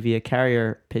contact you via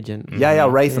carrier pigeon. Yeah,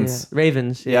 Ravens. Yeah.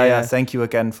 Ravens. Yeah. Thank you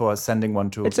again for sending one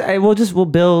too. We'll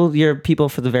bill your people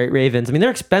for the Ravens. I mean, they're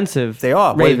expensive. They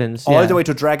are Ravens. All the way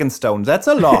to Dragonstone. That's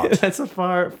a lot. That's a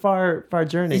far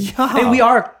journey. Yeah. I mean, we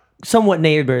are somewhat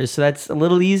neighbors, so that's a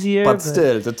little easier. But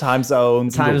still, the time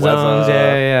zones. Time the weather. zones,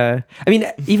 yeah. I mean,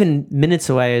 even minutes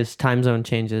away as time zone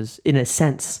changes, in a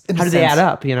sense. How do they add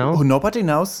up, Oh, nobody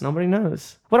knows. Nobody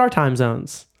knows. What are time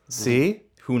zones? See?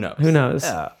 Who knows? Who knows?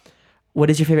 Yeah.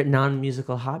 What is your favorite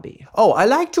non-musical hobby? Oh, I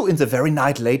like to, in the very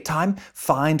late time,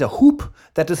 find a hoop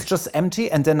that is just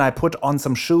empty, and then I put on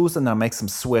some shoes and I make some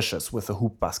swishes with the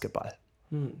hoop basketball.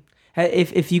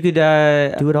 If you could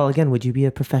do it all again, would you be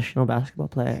a professional basketball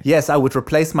player? Yes, I would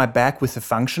replace my back with a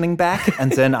functioning back,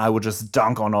 and then I would just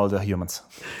dunk on all the humans.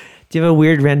 Do you have a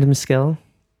weird random skill?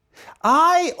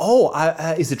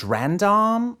 Is it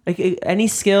random? Like any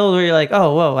skill where you're like,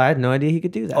 oh, whoa, I had no idea he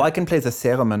could do that. Oh, I can play the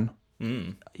theremin.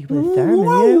 You play theremin,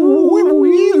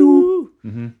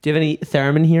 yeah. Do you have any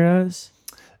theremin heroes?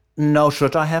 No,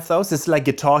 should I have those? It's like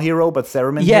Guitar Hero, but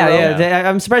Theremin Yeah, Hero? yeah.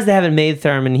 I'm surprised they haven't made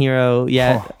Theremin Hero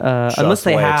yet. Unless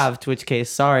they wait. have, to which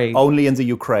case, sorry. Only in the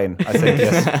Ukraine, I think,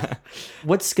 yes.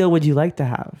 What skill would you like to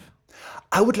have?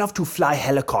 I would love to fly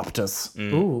helicopters.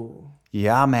 Ooh.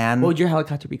 Yeah, man. What would your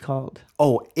helicopter be called?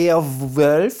 Oh,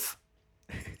 Airwolf.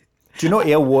 Do you know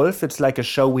Airwolf? It's like a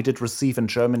show we did receive in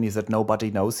Germany that nobody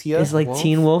knows here. It's like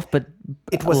Teen Wolf, but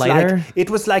It was lighter.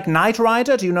 like Knight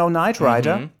Rider. Do you know Knight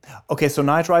Rider? Okay, so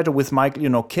Knight Rider with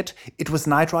Michael, Kit. It was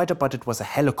Knight Rider, but it was a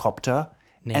helicopter.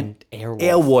 Named Airwolf.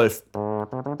 Airwolf.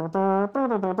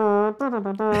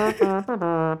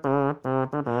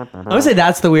 I would say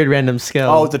that's the weird random skill.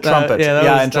 Oh, the trumpet.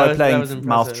 I enjoy playing impressive.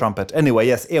 mouth trumpet. Anyway,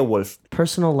 yes, Airwolf.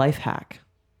 Personal life hack.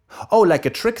 Oh, like a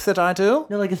trick that I do?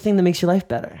 No, like a thing that makes your life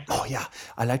better. Oh, yeah.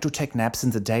 I like to take naps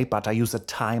in the day, but I use a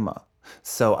timer.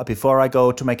 So before I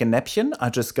go to make a napkin, I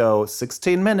just go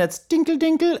 16 minutes, dinkle,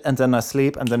 dinkle, and then I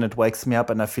sleep, and then it wakes me up,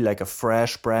 and I feel like a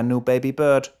fresh, brand new baby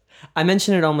bird. I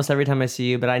mention it almost every time I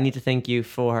see you, but I need to thank you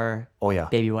for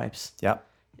baby wipes. Yeah.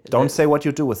 Don't say what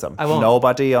you do with them. I won't.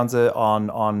 Nobody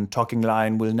on Talking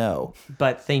Line will know.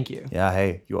 But thank you. Yeah,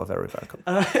 hey, you are very welcome.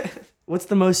 What's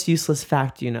the most useless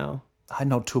fact you know? I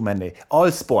know too many.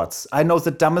 All sports. I know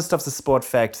the dumbest of the sport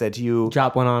facts that you...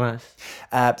 Drop one on us.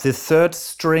 The third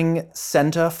string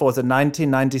center for the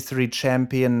 1993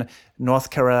 champion North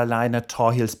Carolina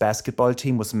Tar Heels basketball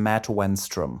team was Matt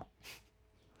Wenstrom.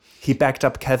 He backed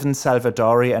up Kevin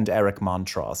Salvadori and Eric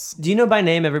Montross. Do you know by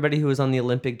name everybody who was on the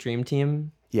Olympic Dream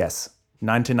Team? Yes.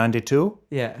 1992?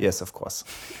 Yeah. Yes, of course.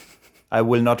 I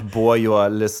will not bore your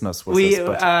listeners with this.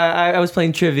 But... I was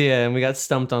playing trivia and we got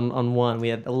stumped on one. We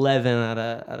had 11 out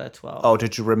of 12. Oh,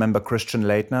 did you remember Christian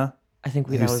Leitner? I think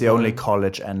that Who's was the only one.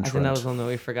 college entrant. I think that was one that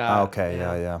we forgot. Okay,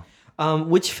 yeah.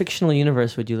 Which fictional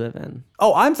universe would you live in?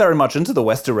 Oh, I'm very much into the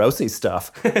Westerosi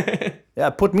stuff.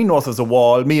 Yeah, put me north of the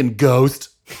wall, me and Ghost.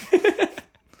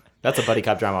 That's a buddy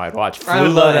cop drama I'd watch. I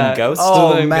would Flula love and that. Ghost.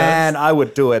 Oh, and man, I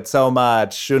would do it so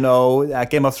much. Game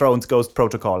of Thrones Ghost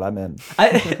Protocol, I'm in.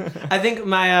 I think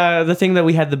my the thing that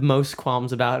we had the most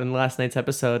qualms about in last night's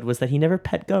episode was that he never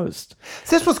pet Ghost.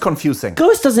 This was confusing.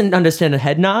 Ghost doesn't understand a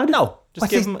head nod. No. Just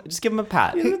give him a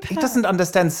pat. He doesn't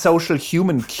understand social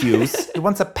human cues. He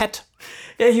wants a pet.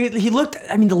 Yeah, he looked.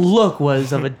 I mean, the look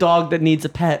was of a dog that needs a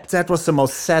pet. That was the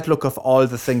most sad look of all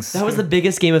the things. That was the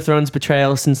biggest Game of Thrones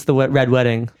betrayal since the Red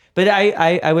Wedding. But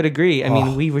I would agree. I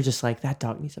mean, we were just like, that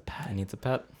dog needs a pet. He needs a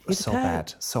pet. so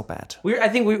bad. So bad. I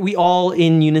think we all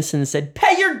in unison said,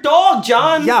 pet your dog,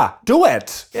 John. Yeah, do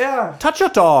it. Yeah. Touch your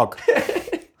dog.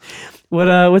 What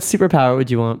superpower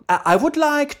would you want? I would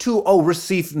like to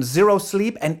receive 0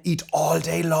 sleep and eat all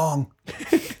day long.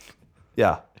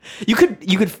 Yeah. You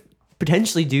could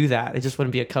potentially do that. It just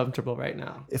wouldn't be comfortable right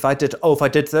now. If I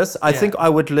did this, I think I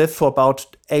would live for about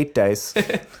 8 days.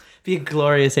 Be a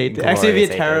glorious 8 days. Actually, it'd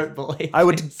be a terrible 8 days. I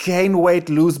would gain weight,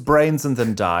 lose brains, and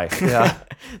then die. Yeah.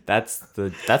 That's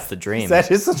the dream.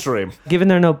 That is a dream. Given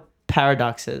there are no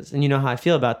paradoxes, and you know how I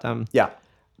feel about them, Yeah.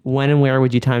 when and where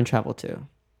would you time travel to?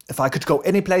 If I could go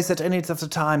any place at any of the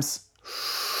times.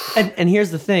 And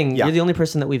here's the thing. Yeah. You're the only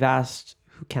person that we've asked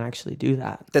who can actually do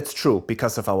that. That's true,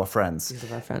 because of our friends. Because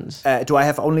of our friends. Do I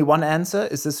have only one answer?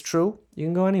 Is this true? You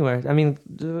can go anywhere. I mean,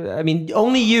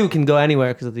 only you can go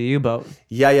anywhere because of the U-boat.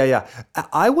 Yeah.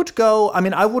 I would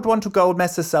want to go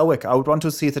Mesozoic. I would want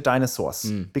to see the dinosaurs.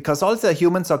 Because all the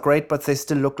humans are great, but they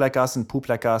still look like us and poop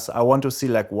like us. I want to see,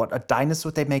 like, what, a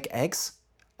dinosaur, they make eggs?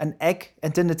 An egg,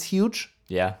 and then it's huge?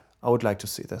 Yeah. I would like to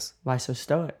see this. Why so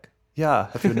stoic?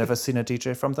 Yeah, have you never seen a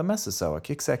DJ from the Mesozoic?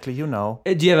 Exactly, you know.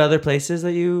 Do you have other places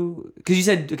that you... Because you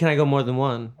said, can I go more than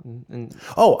one? And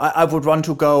I would want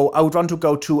to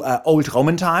go to old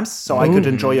Roman times, so I could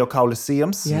enjoy your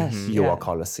Colosseums. Yes, Your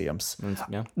Colosseums.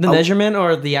 Yeah. the measurement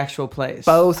or the actual place?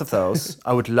 Both of those.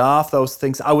 I would love those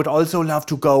things. I would also love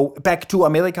to go back to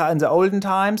America in the olden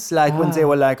times, like when they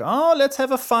were like, oh, let's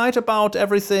have a fight about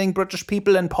everything, British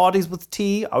people and parties with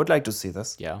tea. I would like to see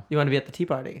this. Yeah. You want to be at the tea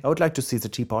party? I would like to see the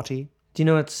tea party. Do you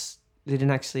know they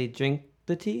didn't actually drink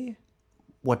the tea?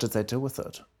 What did they do with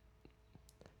it?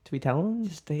 Did we tell them?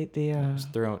 Just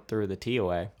Threw the tea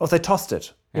away. Oh, they tossed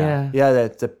it. Yeah. Yeah,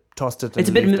 they tossed it. It's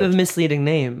a bit of a misleading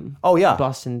name. Oh, yeah.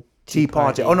 Boston Tea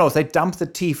party. Oh, no, they dumped the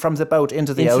tea from the boat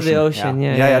into the Into ocean. the ocean,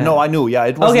 yeah. Yeah. No, I knew. Yeah,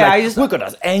 it was we're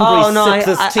gonna angry sip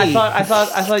this tea. I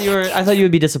thought you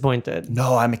would be disappointed.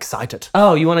 No, I'm excited.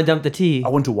 Oh, you want to dump the tea? I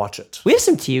want to watch it. We have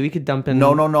some tea. We could dump in.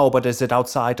 No, but is it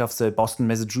outside of the Boston,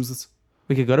 Massachusetts?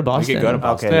 We could go to Boston.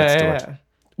 Okay, let's do it.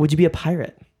 Would you be a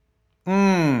pirate?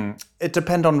 It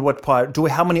depends on what part.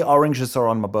 How many oranges are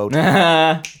on my boat?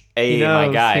 Hey, my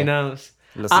guy. He knows.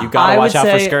 Listen, You gotta watch out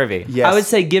for scurvy. Yes. I would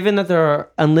say, given that there are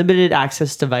unlimited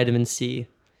access to vitamin C,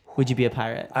 would you be a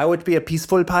pirate? I would be a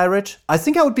peaceful pirate. I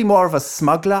think I would be more of a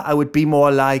smuggler. I would be more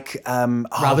like Robin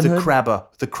the Hood? Crabber.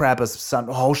 The Crabber's son.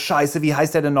 Oh, scheiße, wie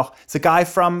heißt der denn noch? It's a guy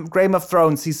from Game of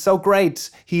Thrones. He's so great.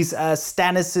 He's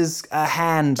Stannis'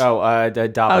 hand. The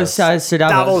Davos. Sir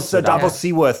Davos. Davos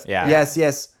Seaworth. Yeah.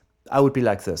 Yes. I would be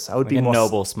like this. I would Like be a more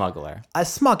noble smuggler. a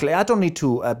smuggler. I don't need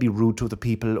to be rude to the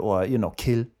people or,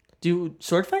 kill. Do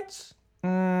sword fights?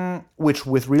 Which,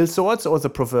 with real swords or the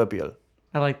proverbial?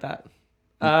 I like that.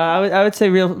 I would say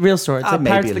real swords. Like Maybe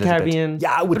Pirates a of the little bit. Caribbean.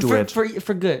 Yeah, I would but do it.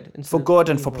 for good. For good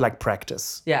and for like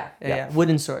practice. Yeah.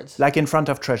 Wooden swords. Like in front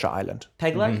of Treasure Island.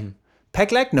 Peg leg?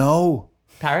 Peg leg? No.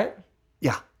 Parrot?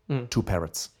 Yeah. 2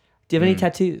 parrots. Do you have any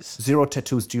tattoos? 0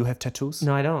 tattoos. Do you have tattoos?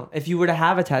 No, I don't. If you were to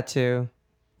have a tattoo,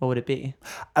 what would it be?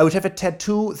 I would have a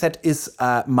tattoo that is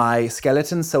my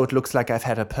skeleton, so it looks like I've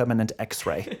had a permanent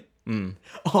X-ray.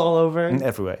 All over?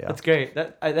 Everywhere, yeah. That's great.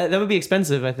 That would be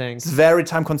expensive, I think. It's very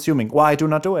time-consuming. Why do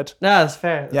not do it? No, that's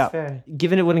fair. That's Yeah. fair.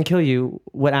 Given it wouldn't kill you,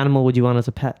 what animal would you want as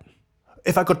a pet?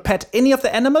 If I could pet any of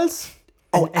the animals?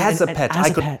 Oh, as a pet. as I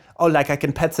a could. pet. Oh, like I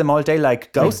can pet them all day,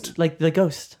 like Ghost? Like the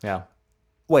ghost. Yeah.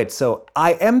 Wait, so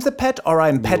I am the pet or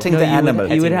I'm petting No, the you would- animal?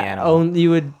 You would, Petting the animal. you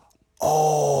would.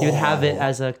 Oh. You would have it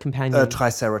as a companion. A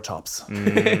triceratops.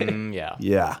 Yeah.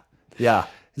 Yeah.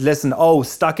 Listen,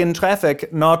 stuck in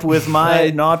traffic. Not with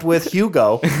not with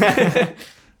Hugo.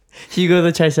 Hugo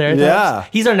the Triceratops. Yeah.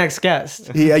 He's our next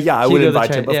guest. Yeah, I would Hugo the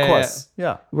invite him, of yeah, course.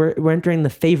 Yeah. We're entering the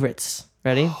favorites.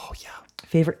 Ready? Oh, yeah.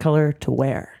 Favorite color to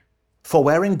wear. For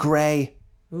wearing gray,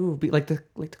 Ooh, like the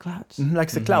clouds.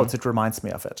 like the clouds, it reminds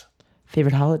me of it.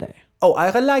 Favorite holiday. Oh, I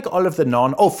like all of the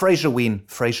Frasierween.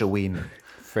 Frasierween.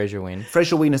 Frasierween.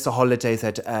 Frasierween is a holiday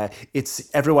that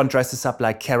it's everyone dresses up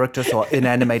like characters or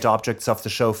inanimate objects of the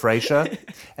show Frasier,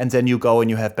 and then you go and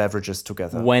you have beverages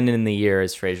together. When in the year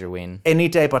is Frasierween? Any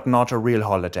day, but not a real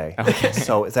holiday. Okay.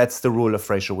 So that's the rule of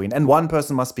Frasierween. And one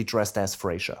person must be dressed as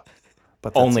Frasier.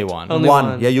 But that's Only it. one. Only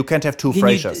one. Yeah, you can't have 2 Can you-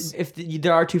 Frasiers. if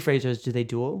there are 2 Frasers, do they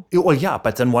duel? Well, yeah,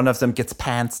 but then one of them gets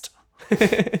pantsed.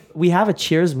 We have a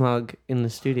Cheers mug in the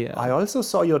studio. I also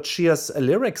saw your Cheers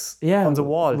lyrics on the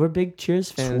wall. We're big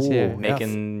Cheers fans Ooh. here.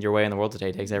 Making your way in the world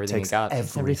today takes everything Takes you got.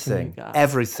 Everything you got.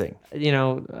 Everything. You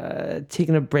know,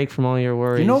 taking a break from all your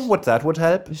worries. You know what that would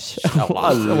help?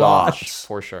 A lot.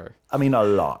 For sure. I mean, a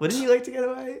lot. Wouldn't you like to get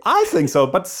away? I think so,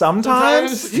 but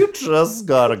sometimes Sometimes. you just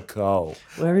gotta go.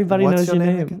 Where everybody What's knows your your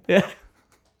name name. Yeah.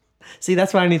 See,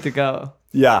 that's why I need to go.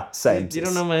 Yeah, same. You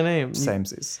don't know my name. Same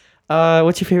sis.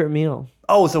 What's your favorite meal?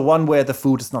 Oh, the one where the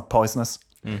food is not poisonous.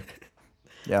 Yeah.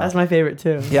 That's my favorite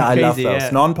too. Yeah, I love Crazy, those. yeah.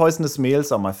 Non-poisonous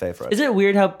meals are my favorite. Is it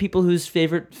weird how people whose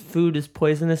favorite food is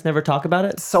poisonous never talk about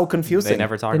it? So confusing. They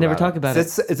never talk They never about talk it. about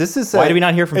it. This is Why do we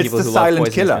not hear from it's people the who love silent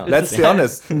poisonous killer. meals? Let's be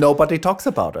honest. Nobody talks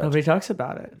about it. Nobody talks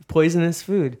about it. Poisonous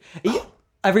food.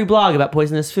 Every blog about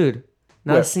poisonous food.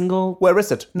 Not Where? a single Where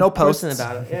is it? No posts. person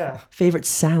about it. Yeah. Favorite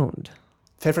sound.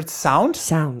 Favorite sound?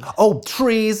 Sound. Oh,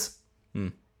 trees.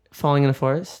 Falling in a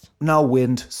forest. No,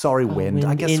 wind. Sorry, wind. I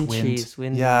wind guess in wind. trees,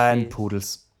 wind in yeah, and trees.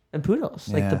 poodles. And poodles.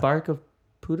 Like the Yeah. bark of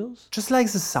poodles. Just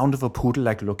like the sound of a poodle,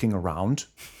 like looking around.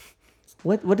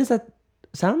 What does that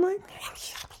sound like?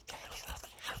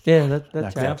 Yeah, that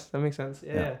Like tracks. That makes sense.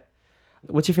 Yeah.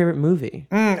 What's your favorite movie?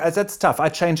 That's tough. I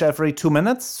change every 2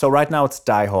 minutes. So right now it's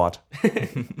Die Hard.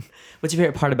 What's your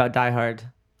favorite part about Die Hard?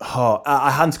 Oh,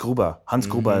 Hans Gruber. Hans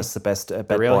Gruber is the best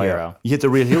bad real boy. hero. Yeah, the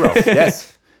real hero.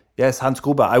 Yes. Yes, Hans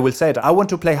Gruber. I will say it. I want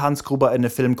to play Hans Gruber in a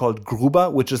film called Gruber,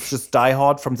 which is just Die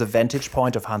Hard from the vantage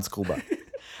point of Hans Gruber.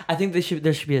 I think there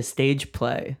should be a stage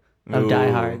play of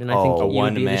Die Hard, and I think Oh. you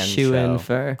would be the one-man shoe-in show.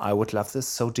 for. I would love this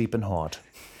so deep and hard.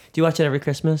 Do you watch it every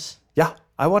Christmas? Yeah,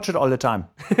 I watch it all the time.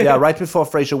 Yeah, right before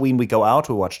Frasierween we go out,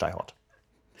 we watch Die Hard.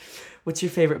 What's your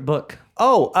favorite book?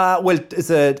 Oh, well, it's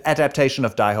an adaptation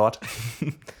of Die Hard.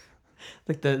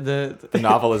 Like the The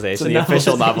novelization, the The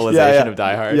official novelization. novelization of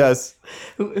Die Hard. Yes,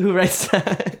 who writes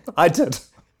that? I did.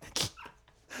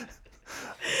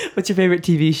 What's your favorite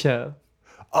TV show?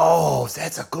 Oh,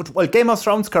 that's a good. Well, Game of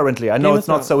Thrones currently. I know Game of it's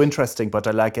not so Thrones. interesting, but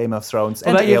I like Game of Thrones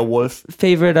and about your- Airwolf.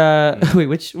 Favorite? Wait,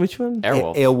 which one?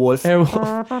 Airwolf. Airwolf.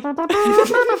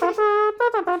 Airwolf.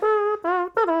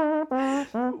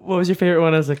 What was your favorite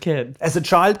one as a kid? As a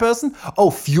child person, oh,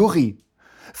 Fury.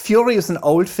 Fury is an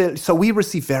old film. So we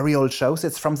receive very old shows.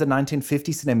 It's from the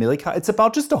 1950s in America. It's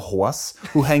about just a horse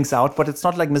who hangs out, but it's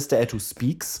not like Mr. Ed who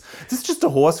speaks. This is just a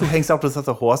horse who hangs out with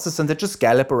other horses and they just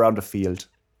gallop around a field.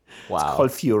 Wow.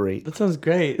 Called Fury. That sounds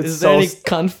great. It's Is there so any s-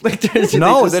 conflict? Or is it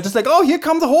No, just- they're just like, oh, here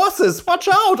come the horses. Watch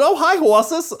out. Oh, hi,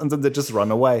 horses. And then they just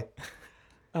run away.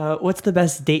 What's the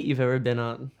best date you've ever been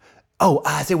on?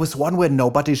 There was one where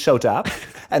nobody showed up,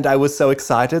 and I was so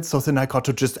excited. So then I got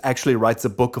to just actually write the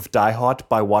book of Die Hard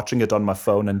by watching it on my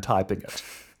phone and typing it.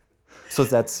 So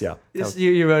that's, yeah.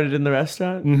 You wrote it in the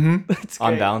restaurant? Mm-hmm.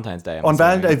 On Valentine's Day. On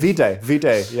Valentine's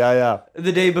V-Day. Yeah.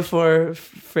 The day before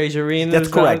Fraser Ween. That's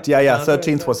correct. Yeah.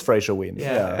 13th was Fraser Ween.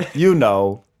 Yeah. You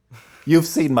know. You've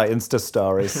seen my Insta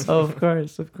stories. Oh, of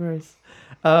course.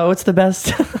 What's the best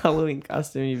Halloween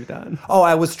costume you've done? Oh,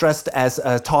 I was dressed as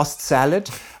a tossed salad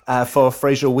for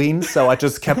Fraser Ween, so I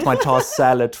just kept my tossed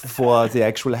salad for the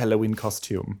actual Halloween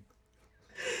costume.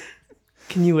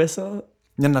 Can you whistle?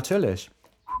 Ja, natürlich.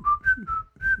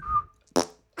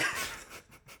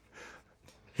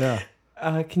 Yeah.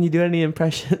 Can you do any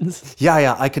impressions?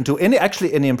 Yeah, I can do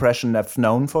any impression I've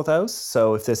known for those.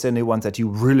 So if there's anyone that you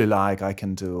really like, I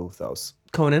can do those.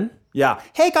 Conan? Yeah.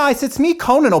 Hey guys, it's me,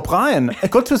 Conan O'Brien.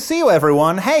 Good to see you,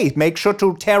 everyone. Hey, make sure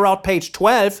to tear out page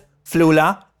 12,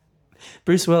 Flula.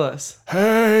 Bruce Willis.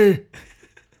 Hey.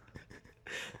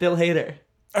 Bill Hader.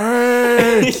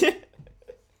 Hey.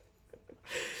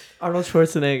 Arnold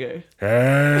Schwarzenegger.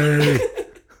 Hey.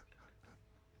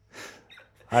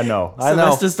 I know.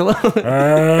 Sylvester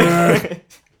Stallone.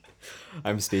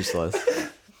 I'm speechless.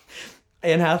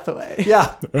 Anne Hathaway.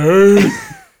 Yeah.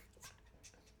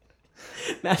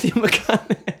 Matthew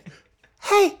McConaughey.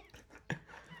 Hey.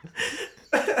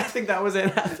 I think that was Anne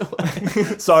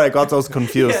Hathaway. Sorry, I got those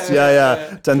confused.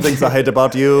 Yeah. 10 things I hate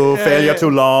about you. Failure to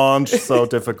launch. So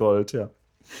difficult. Yeah.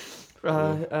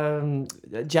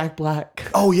 Jack Black.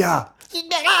 Oh, yeah.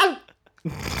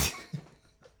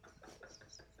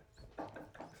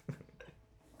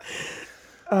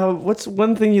 What's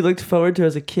one thing you looked forward to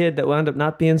as a kid that wound up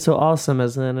not being so awesome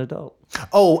as an adult?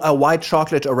 Oh, a white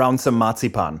chocolate around some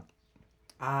marzipan.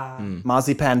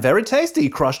 Marzipan, very tasty.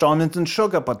 Crushed almonds and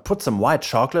sugar, but put some white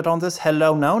chocolate on this?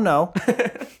 Hello, no.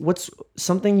 What's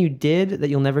something you did that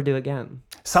you'll never do again?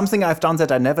 Something I've done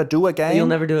that I never do again? That you'll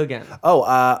never do again. Oh,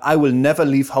 I will never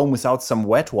leave home without some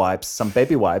wet wipes, some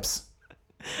baby wipes.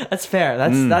 That's fair.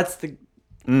 That's the...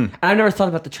 I never thought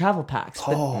about the travel packs.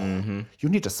 But... You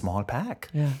need a small pack.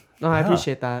 Yeah. No, I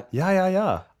appreciate that.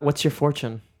 Yeah. What's your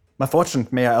fortune? My fortune,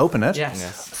 may I open it?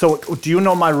 Yes. So, do you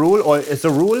know my rule, or is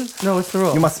the rule? No, what's the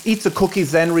rule? You must eat the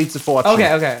cookies, then read the fortune.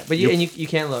 Okay. But you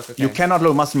can't look, okay? You cannot look.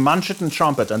 You must munch it and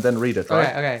chomp it, and then read it,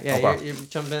 right? Okay. Yeah, you're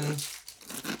jumping.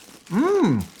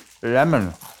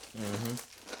 Lemon.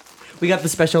 We got the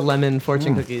special lemon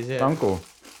fortune cookies, yeah. Danke.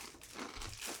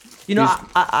 You know,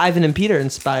 Ivan and Peter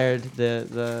inspired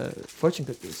the fortune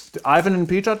cookies. Ivan and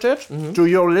Peter did? Do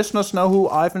your listeners know who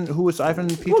is Ivan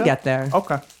and Peter? We'll get there.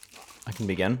 Okay. I can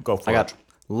begin. Go for it.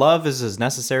 Love is as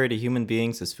necessary to human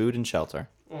beings as food and shelter.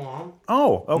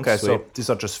 Oh, okay. So Sweet. these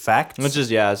are just facts. Which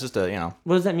is, it's just a,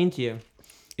 What does that mean to you?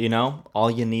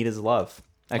 All you need is love.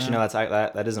 Actually, no,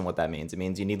 that isn't what that means. It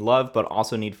means you need love, but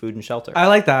also need food and shelter. I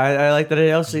like that. I like that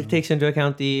it also takes into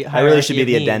account the I really should be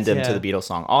the hierarchy of addendum needs, to the Beatles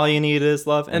song. All you need is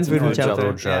love and food and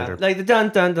shelter. shelter. Yeah. Like the dun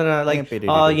dun dun dun. Like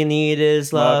all you need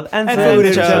is love and food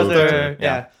and shelter.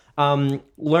 Yeah.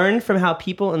 Learn from how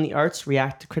people in the arts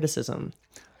react to criticism.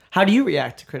 How do you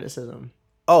react to criticism?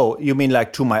 Oh, you mean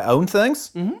like to my own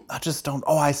things? I just don't.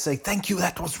 Oh, I say, thank you,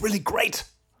 that was really great.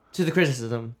 To the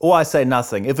criticism. Or I say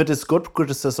nothing. If it is good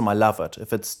criticism, I love it.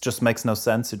 If it just makes no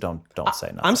sense, you don't say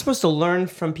nothing. I'm supposed to learn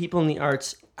from people in the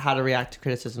arts how to react to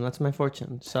criticism. That's my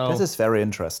fortune. So This is very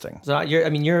interesting. So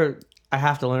I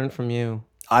have to learn from you.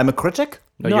 I'm a critic?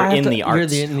 No, you're in the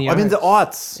arts. You're in the I'm arts. in the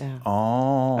arts. Yeah.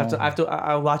 Oh.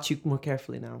 I'll watch you more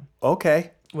carefully now.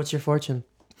 Okay. What's your fortune?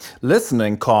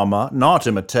 Listening, comma, not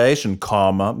imitation,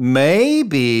 comma,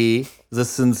 maybe the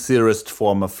sincerest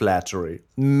form of flattery.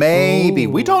 Maybe.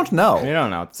 We don't know. We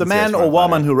don't know. The man or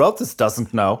woman who wrote this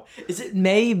doesn't know. Is it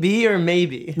maybe or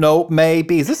maybe? No,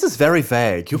 maybe. This is very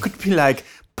vague. You could be like,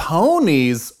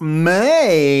 ponies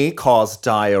may cause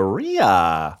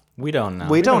diarrhea. We don't know.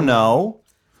 We don't know.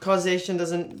 Causation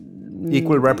doesn't...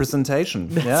 Equal representation.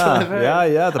 What I've heard.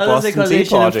 Yeah. The I was gonna say Boston Tea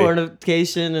causation Party. and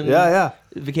fornication and Yeah.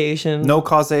 vacation. No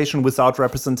causation without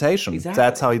representation. Exactly.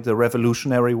 That's how the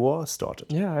Revolutionary War started.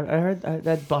 Yeah, I heard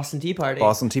that Boston Tea Party.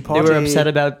 Boston Tea Party. They were upset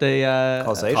about the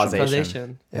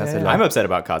Causation. Yeah. I'm upset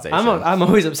about causation. I'm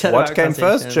always upset What about came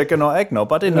causation. first, chicken or egg?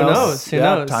 Nobody Who knows. knows? Who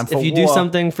Yeah, knows? time for If you do war.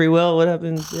 something free will, what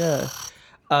happens? Yeah.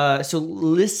 So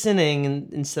listening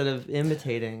instead of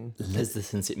imitating.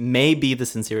 is may be the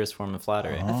sincerest form of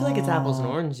flattery. I feel like it's apples and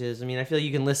oranges. I mean, I feel like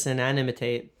you can listen and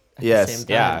imitate at the Yes, same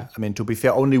time. yeah. I mean, to be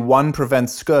fair, only one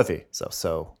prevents scurvy.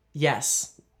 So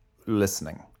Yes.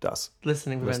 listening does.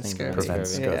 Listening prevents scurvy.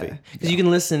 prevents scurvy. Because you can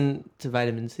listen to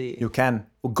vitamin C. You can.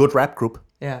 A good rap group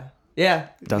Yeah.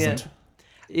 doesn't.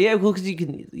 Yeah, well, because you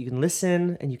can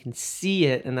listen and you can see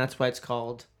it, and that's why it's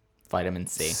called Vitamin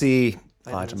C.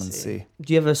 Vitamin C.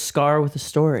 Do you have a scar with a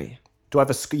story? Do I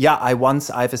have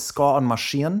I have a scar on my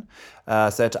shin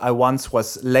that I once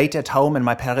was late at home and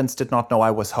my parents did not know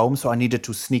I was home, so I needed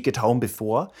to sneak it home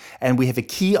before. And we have a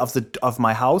key of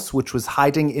my house, which was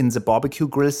hiding in the barbecue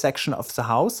grill section of the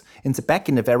house, in the back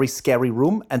in a very scary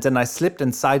room. And then I slipped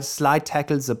and slide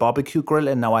tackled the barbecue grill,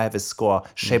 and now I have a scar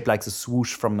shaped like the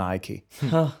swoosh from Nike.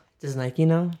 Huh. Does Nike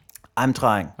know? I'm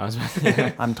trying.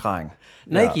 I'm trying.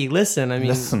 Nike, listen. I mean,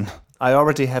 Listen, I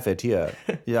already have it here.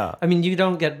 Yeah. I mean, you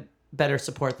don't get better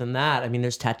support than that. I mean,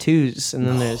 there's tattoos, and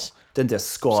then there's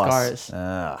scars.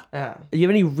 Yeah. Do you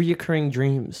have any reoccurring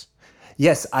dreams?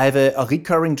 Yes, I have a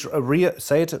recurring.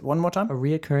 Say it one more time. A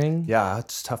reoccurring? Yeah,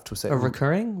 it's tough to say. A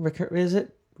recurring? Is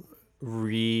it?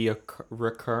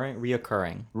 Reoccurring.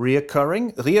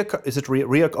 Reoccurring? Is it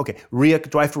okay?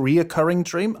 Do I have a reoccurring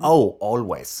dream? Oh,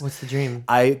 always. What's the dream?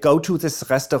 I go to this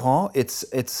restaurant. It's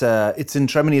in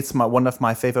Germany. It's one of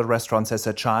my favorite restaurants as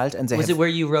a child. And Was it where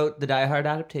you wrote the Die Hard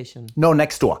adaptation? No,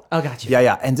 next door. Oh, gotcha.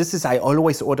 Yeah. And I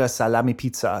always order salami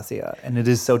pizza there, and it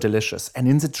is so delicious. And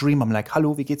in the dream, I'm like,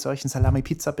 "Hallo, wie geht's euch? Ein Salami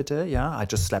Pizza bitte?" Yeah, I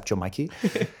just slapped your Mikey.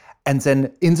 And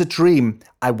then in the dream,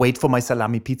 I wait for my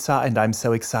salami pizza and I'm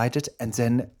so excited. And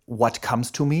then what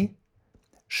comes to me?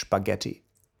 Spaghetti.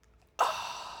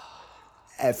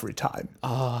 Every time.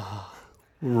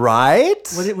 Right?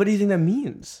 What do you think that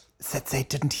means? That they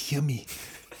didn't hear me.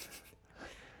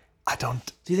 I don't.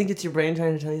 Do you think it's your brain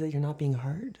trying to tell you that you're not being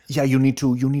heard? Yeah, you need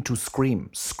to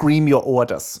scream. Scream your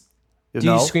orders. Do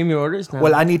you scream your orders now?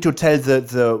 Well, I need to tell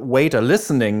the waiter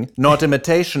listening, not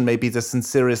imitation may be the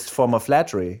sincerest form of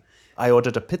flattery. I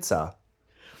ordered a pizza.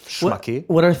 Schmucky.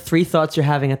 What are 3 thoughts you're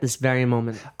having at this very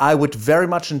moment? I would very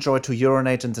much enjoy to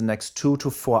urinate in the next 2 to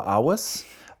 4 hours.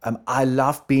 I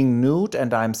love being nude,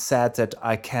 and I'm sad that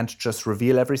I can't just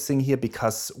reveal everything here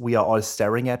because we are all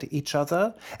staring at each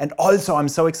other. And also, I'm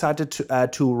so excited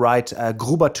to write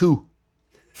Gruber 2.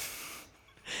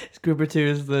 Gruber 2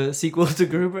 is the sequel to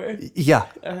Gruber? Yeah.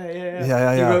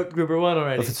 Yeah. You wrote Gruber 1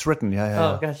 already? If it's written, yeah.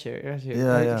 Oh, got you.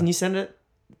 Yeah. Can you send it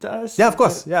to us? Yeah, of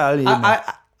course. Yeah,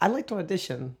 I'd like to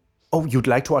audition. Oh, you'd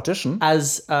like to audition?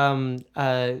 As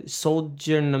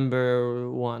soldier number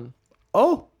 1.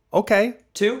 Oh, okay.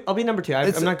 2? I'll be number 2.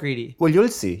 I'm not greedy. Well, you'll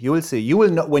see. You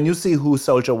will know when you see who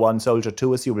Soldier 1, Soldier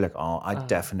 2 is. You'll be like, oh, I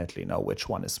definitely know which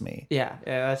one is me. Yeah,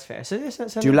 that's fair. So,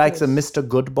 do you like the Mr.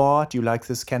 Good bar? Do you like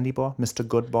this candy bar, Mr.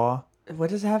 Good bar?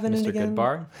 What does it have in it again? Mr. Good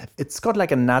bar? It's got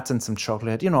like a nut and some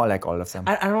chocolate. You know, I like all of them.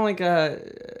 I don't like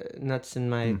nuts in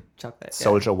my chocolate.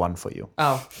 Soldier 1 for you.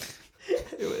 Oh.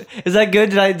 Is that good?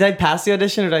 Did I pass the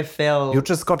audition or did I fail? You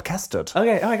just got casted.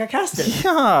 Okay. Oh, I got casted.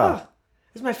 Yeah. Oh,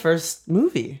 this is my first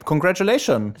movie.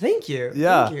 Congratulations. Thank you.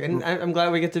 Yeah. Thank you. And I'm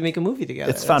glad we get to make a movie together.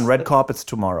 It's fun. Red carpet's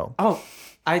tomorrow. Oh,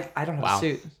 I don't have a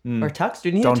suit. Or tux. Do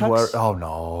you need Don't a tux? worry. Oh,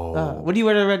 no. What do you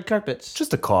wear to red carpets?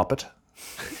 Just a carpet.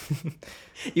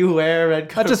 You wear a red I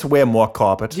carpet? just wear more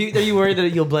carpet. Are you worried that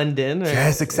you'll blend in? Or?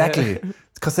 Yes, exactly.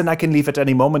 Because then I can leave at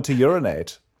any moment to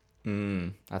urinate.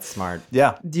 That's smart.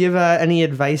 Yeah. Do you have any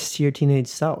advice to your teenage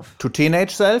self? To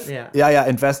teenage self? Yeah. Yeah.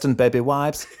 Invest in baby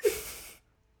wipes.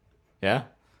 Yeah.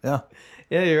 Yeah.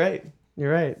 Yeah, you're right.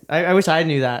 You're right. I wish I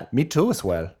knew that. Me too as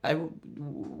well. I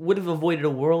would have avoided a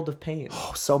world of pain.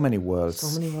 Oh, so many worlds.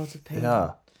 So many worlds of pain.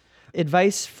 Yeah.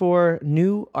 Advice for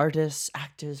new artists,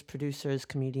 actors, producers,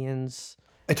 comedians.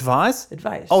 Advice?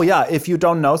 Advice. Oh, yeah. If you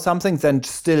don't know something, then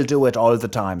still do it all the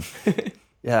time.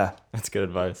 Yeah. That's good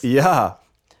advice. Yeah.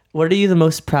 What are you the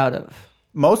most proud of?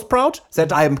 Most proud?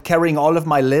 That I am carrying all of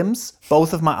my limbs,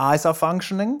 both of my eyes are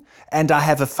functioning, and I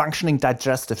have a functioning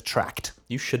digestive tract.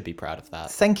 You should be proud of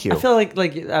that. Thank you. I feel like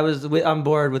I was on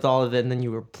board with all of it, and then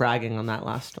you were bragging on that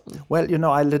last one. Well,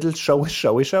 a little showy.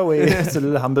 It's a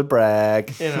little humble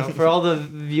brag. For all the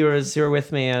viewers who are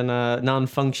with me on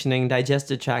non-functioning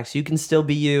digestive tracts, you can still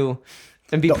be you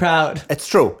and be proud. It's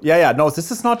true. Yeah. No,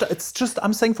 this is not. It's just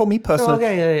I'm saying for me personally. Oh,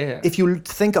 okay, yeah. If you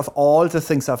think of all the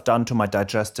things I've done to my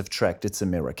digestive tract, it's a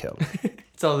miracle.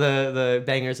 It's all the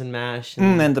bangers and mash.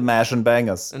 And the mash and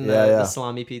bangers. And the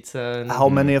salami pizza. And how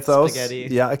many of those? Spaghetti.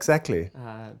 Yeah, exactly.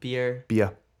 Beer.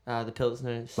 The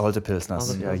Pilsners. All the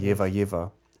Pilsners. Yeah,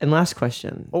 Jever. And last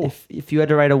question. Oh. If you had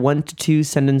to write a 1 to 2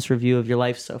 sentence review of your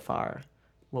life so far,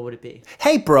 what would it be?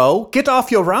 Hey, bro, get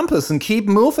off your rumpus and keep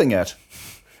moving it.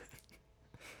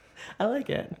 I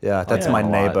like it. Yeah, that's my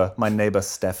neighbor. My neighbor,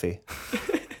 Steffi.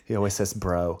 He always says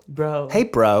bro. Bro. Hey,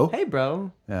 bro. Hey,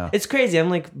 bro. Yeah. It's crazy. I'm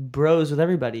like bros with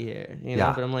everybody here,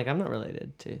 Yeah. but I'm like, I'm not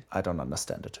related to. I don't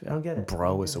understand it. I don't get it.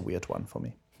 Bro is a weird one for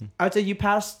me. I would say you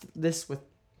passed this with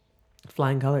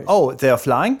Flying colors. Oh, they are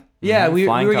flying? Yeah, we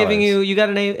Flying were giving colors. you got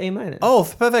an A-. Oh,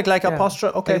 perfect. Like a posture.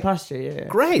 Okay. Like a posture, yeah.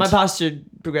 Great. My posture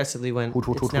progressively went. Hoot,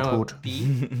 hoot, It's hoot, now hoot, a hoot.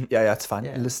 B. Yeah, it's fine.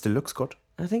 Yeah. It still looks good.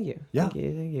 Oh, thank you. Yeah. Thank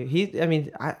you. I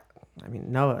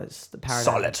mean, Noah is the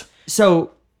paradigm. Solid.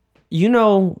 So, you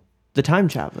know the time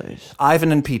travelers,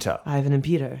 Ivan and Peter. Ivan and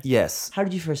Peter. Yes. How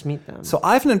did you first meet them? So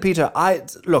Ivan and Peter,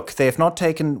 they have not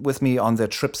taken with me on their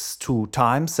trips to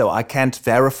time, so I can't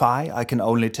verify. I can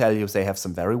only tell you they have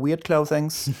some very weird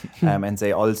clothings, and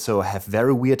they also have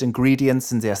very weird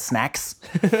ingredients in their snacks.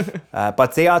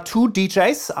 But they are two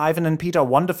DJs. Ivan and Peter are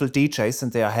wonderful DJs,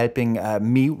 and they are helping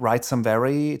me write some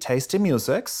very tasty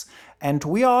musics. And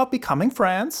we are becoming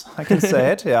friends, I can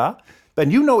say it, yeah. But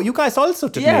you guys also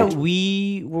did meet.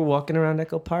 We were walking around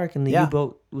Echo Park and the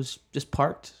U-boat was just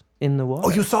parked in the water. Oh,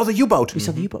 you saw the U-boat? We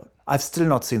saw the U-boat. I've still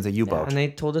not seen the U-boat. And they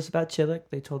told us about Chilik.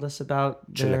 They told us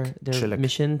about their Chilik.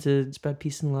 mission to spread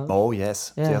peace and love. Oh,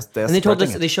 yes. Yeah. They're And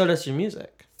spreading it. they showed us your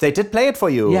music. They did play it for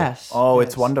you? Yes. Oh, yes.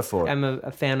 it's wonderful. I'm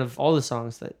a fan of all the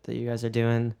songs that you guys are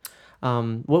doing.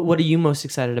 What are you most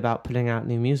excited about putting out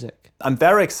new music? I'm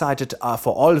very excited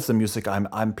for all of the music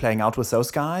I'm playing out with those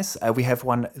guys. We have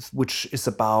one which is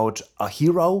about a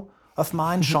hero of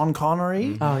mine, Sean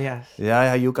Connery. Oh, yes.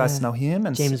 Yeah, you guys know him.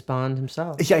 And James Bond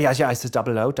himself. Yeah, it's a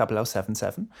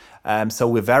 0077. So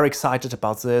we're very excited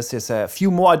about this. There's a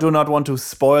few more. I do not want to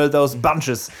spoil those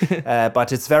bunches,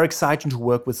 but it's very exciting to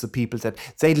work with the people that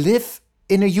they live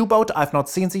in a U-boat. I've not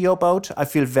seen the U-boat. I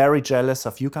feel very jealous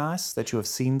of you guys that you have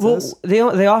seen this.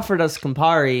 Well, they offered us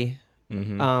Campari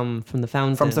from the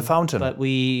fountain. From the fountain. But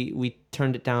we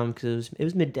turned it down because it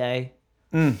was midday.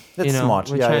 That's smart.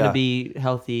 We're trying to be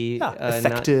healthy.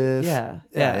 Effective.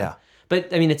 Yeah.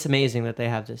 But I mean, it's amazing that they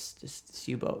have this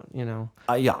U-boat,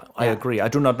 I agree. I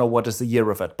do not know what is the year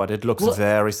of it, but it looks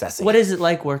very sassy. What is it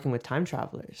like working with time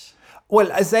travelers? Well,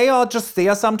 they are just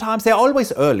there sometimes. They're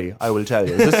always early, I will tell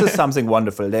you. This is something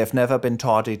wonderful. They've never been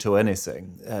tardy to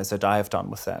anything that I have done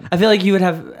with them. I feel like you would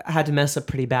have had to mess up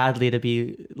pretty badly to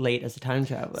be late as a time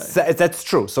traveler. That's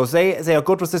true. So they are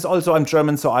good with this. Also, I'm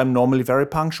German, so I'm normally very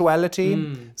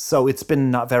punctuality. So it's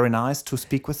been very nice to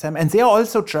speak with them. And they are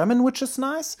also German, which is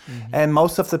nice. And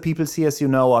most of the people here, as you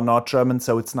know, are not German.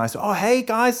 So it's nice. Oh, hey,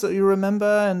 guys, you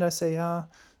remember? And I say, yeah.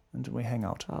 And we hang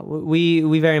out.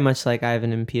 We very much like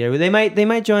Ivan and Peter. They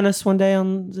might join us one day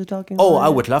on the Talking. Oh, I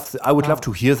would love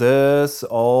to hear this.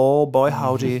 Oh boy,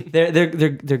 howdy. They're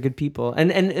good people,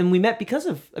 and we met because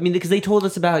they told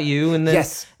us about you, and then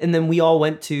Yes. and then we all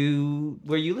went to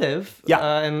where you live. Yeah.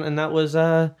 And that was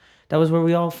where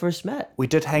we all first met. We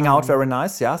did hang out very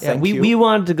nice. Yeah, thank you. We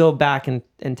wanted to go back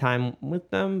in time with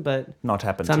them, but not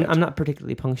happened so yet. I'm not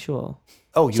particularly punctual.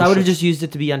 Oh, you so I would have should. just used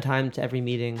it to be on time to every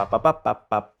meeting.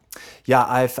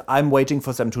 Yeah, I'm waiting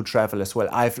for them to travel as well.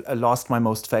 I've lost my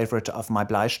most favorite of my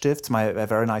Bleistifts, my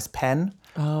very nice pen.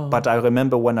 Oh. But I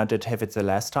remember when I did have it the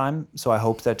last time, so I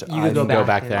hope that You could go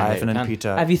back there. Ivan and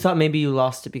Peter. Have you thought maybe you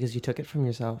lost it because you took it from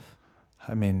yourself?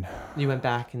 I mean, You went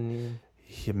back and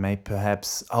you may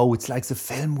perhaps. Oh, it's like the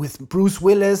film with Bruce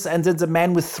Willis and then the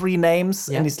man with three names,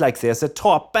 Yeah. and he's like, "There's a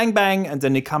top, bang bang," and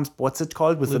then he comes. What's it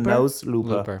called with Looper? the nose?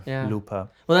 Looper. Yeah. Looper.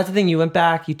 Well, that's the thing. You went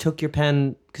back. You took your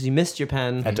pen because you missed your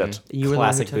pen. I did. You were the one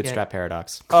who Classic took it. bootstrap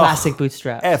paradox. Classic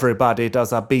bootstrap. Everybody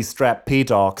does a B-strap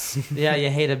P-dogs. Yeah, you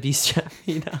hate a B-strap.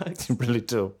 Dogs. You really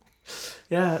do.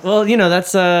 Yeah. Well,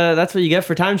 that's what you get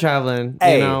for time traveling.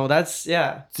 Hey. That's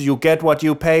yeah. So you get what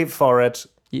you pay for it.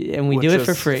 And we do which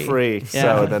it for is free. So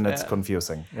Yeah. then it's Yeah.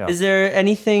 confusing. Yeah. Is there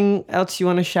anything else you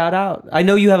want to shout out? I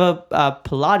know you have a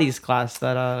Pilates class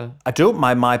that I do.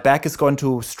 My back is going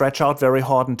to stretch out very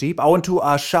hard and deep. I want to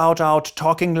shout out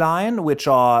Talking Lion, which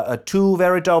are two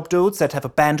very dope dudes that have a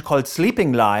band called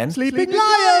Sleeping Lion. Sleeping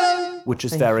Lion! Which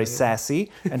is very sassy.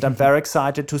 And I'm very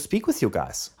excited to speak with you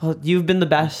guys. Well, you've been the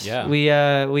best. Yeah.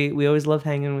 We always love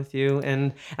hanging with you,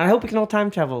 and I hope we can all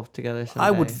time travel together someday.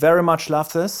 I would very much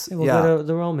love this. We'll go to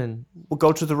the Roman. We'll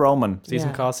go to the Roman. See some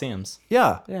Yeah. Colosseums.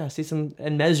 Yeah. Yeah, see some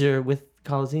and measure with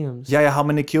Colosseums. Yeah, how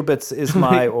many cubits is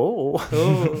my... Oh.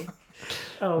 Oh.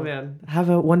 Oh man. Have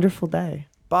a wonderful day.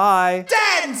 Bye.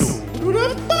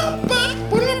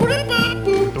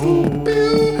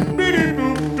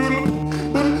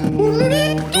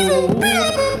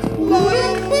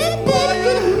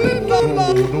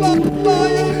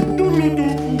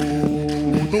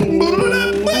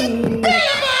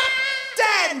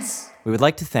 We would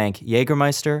like to thank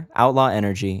Jägermeister, Outlaw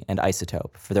Energy, and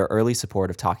Isotope for their early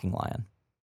support of Talking Lion.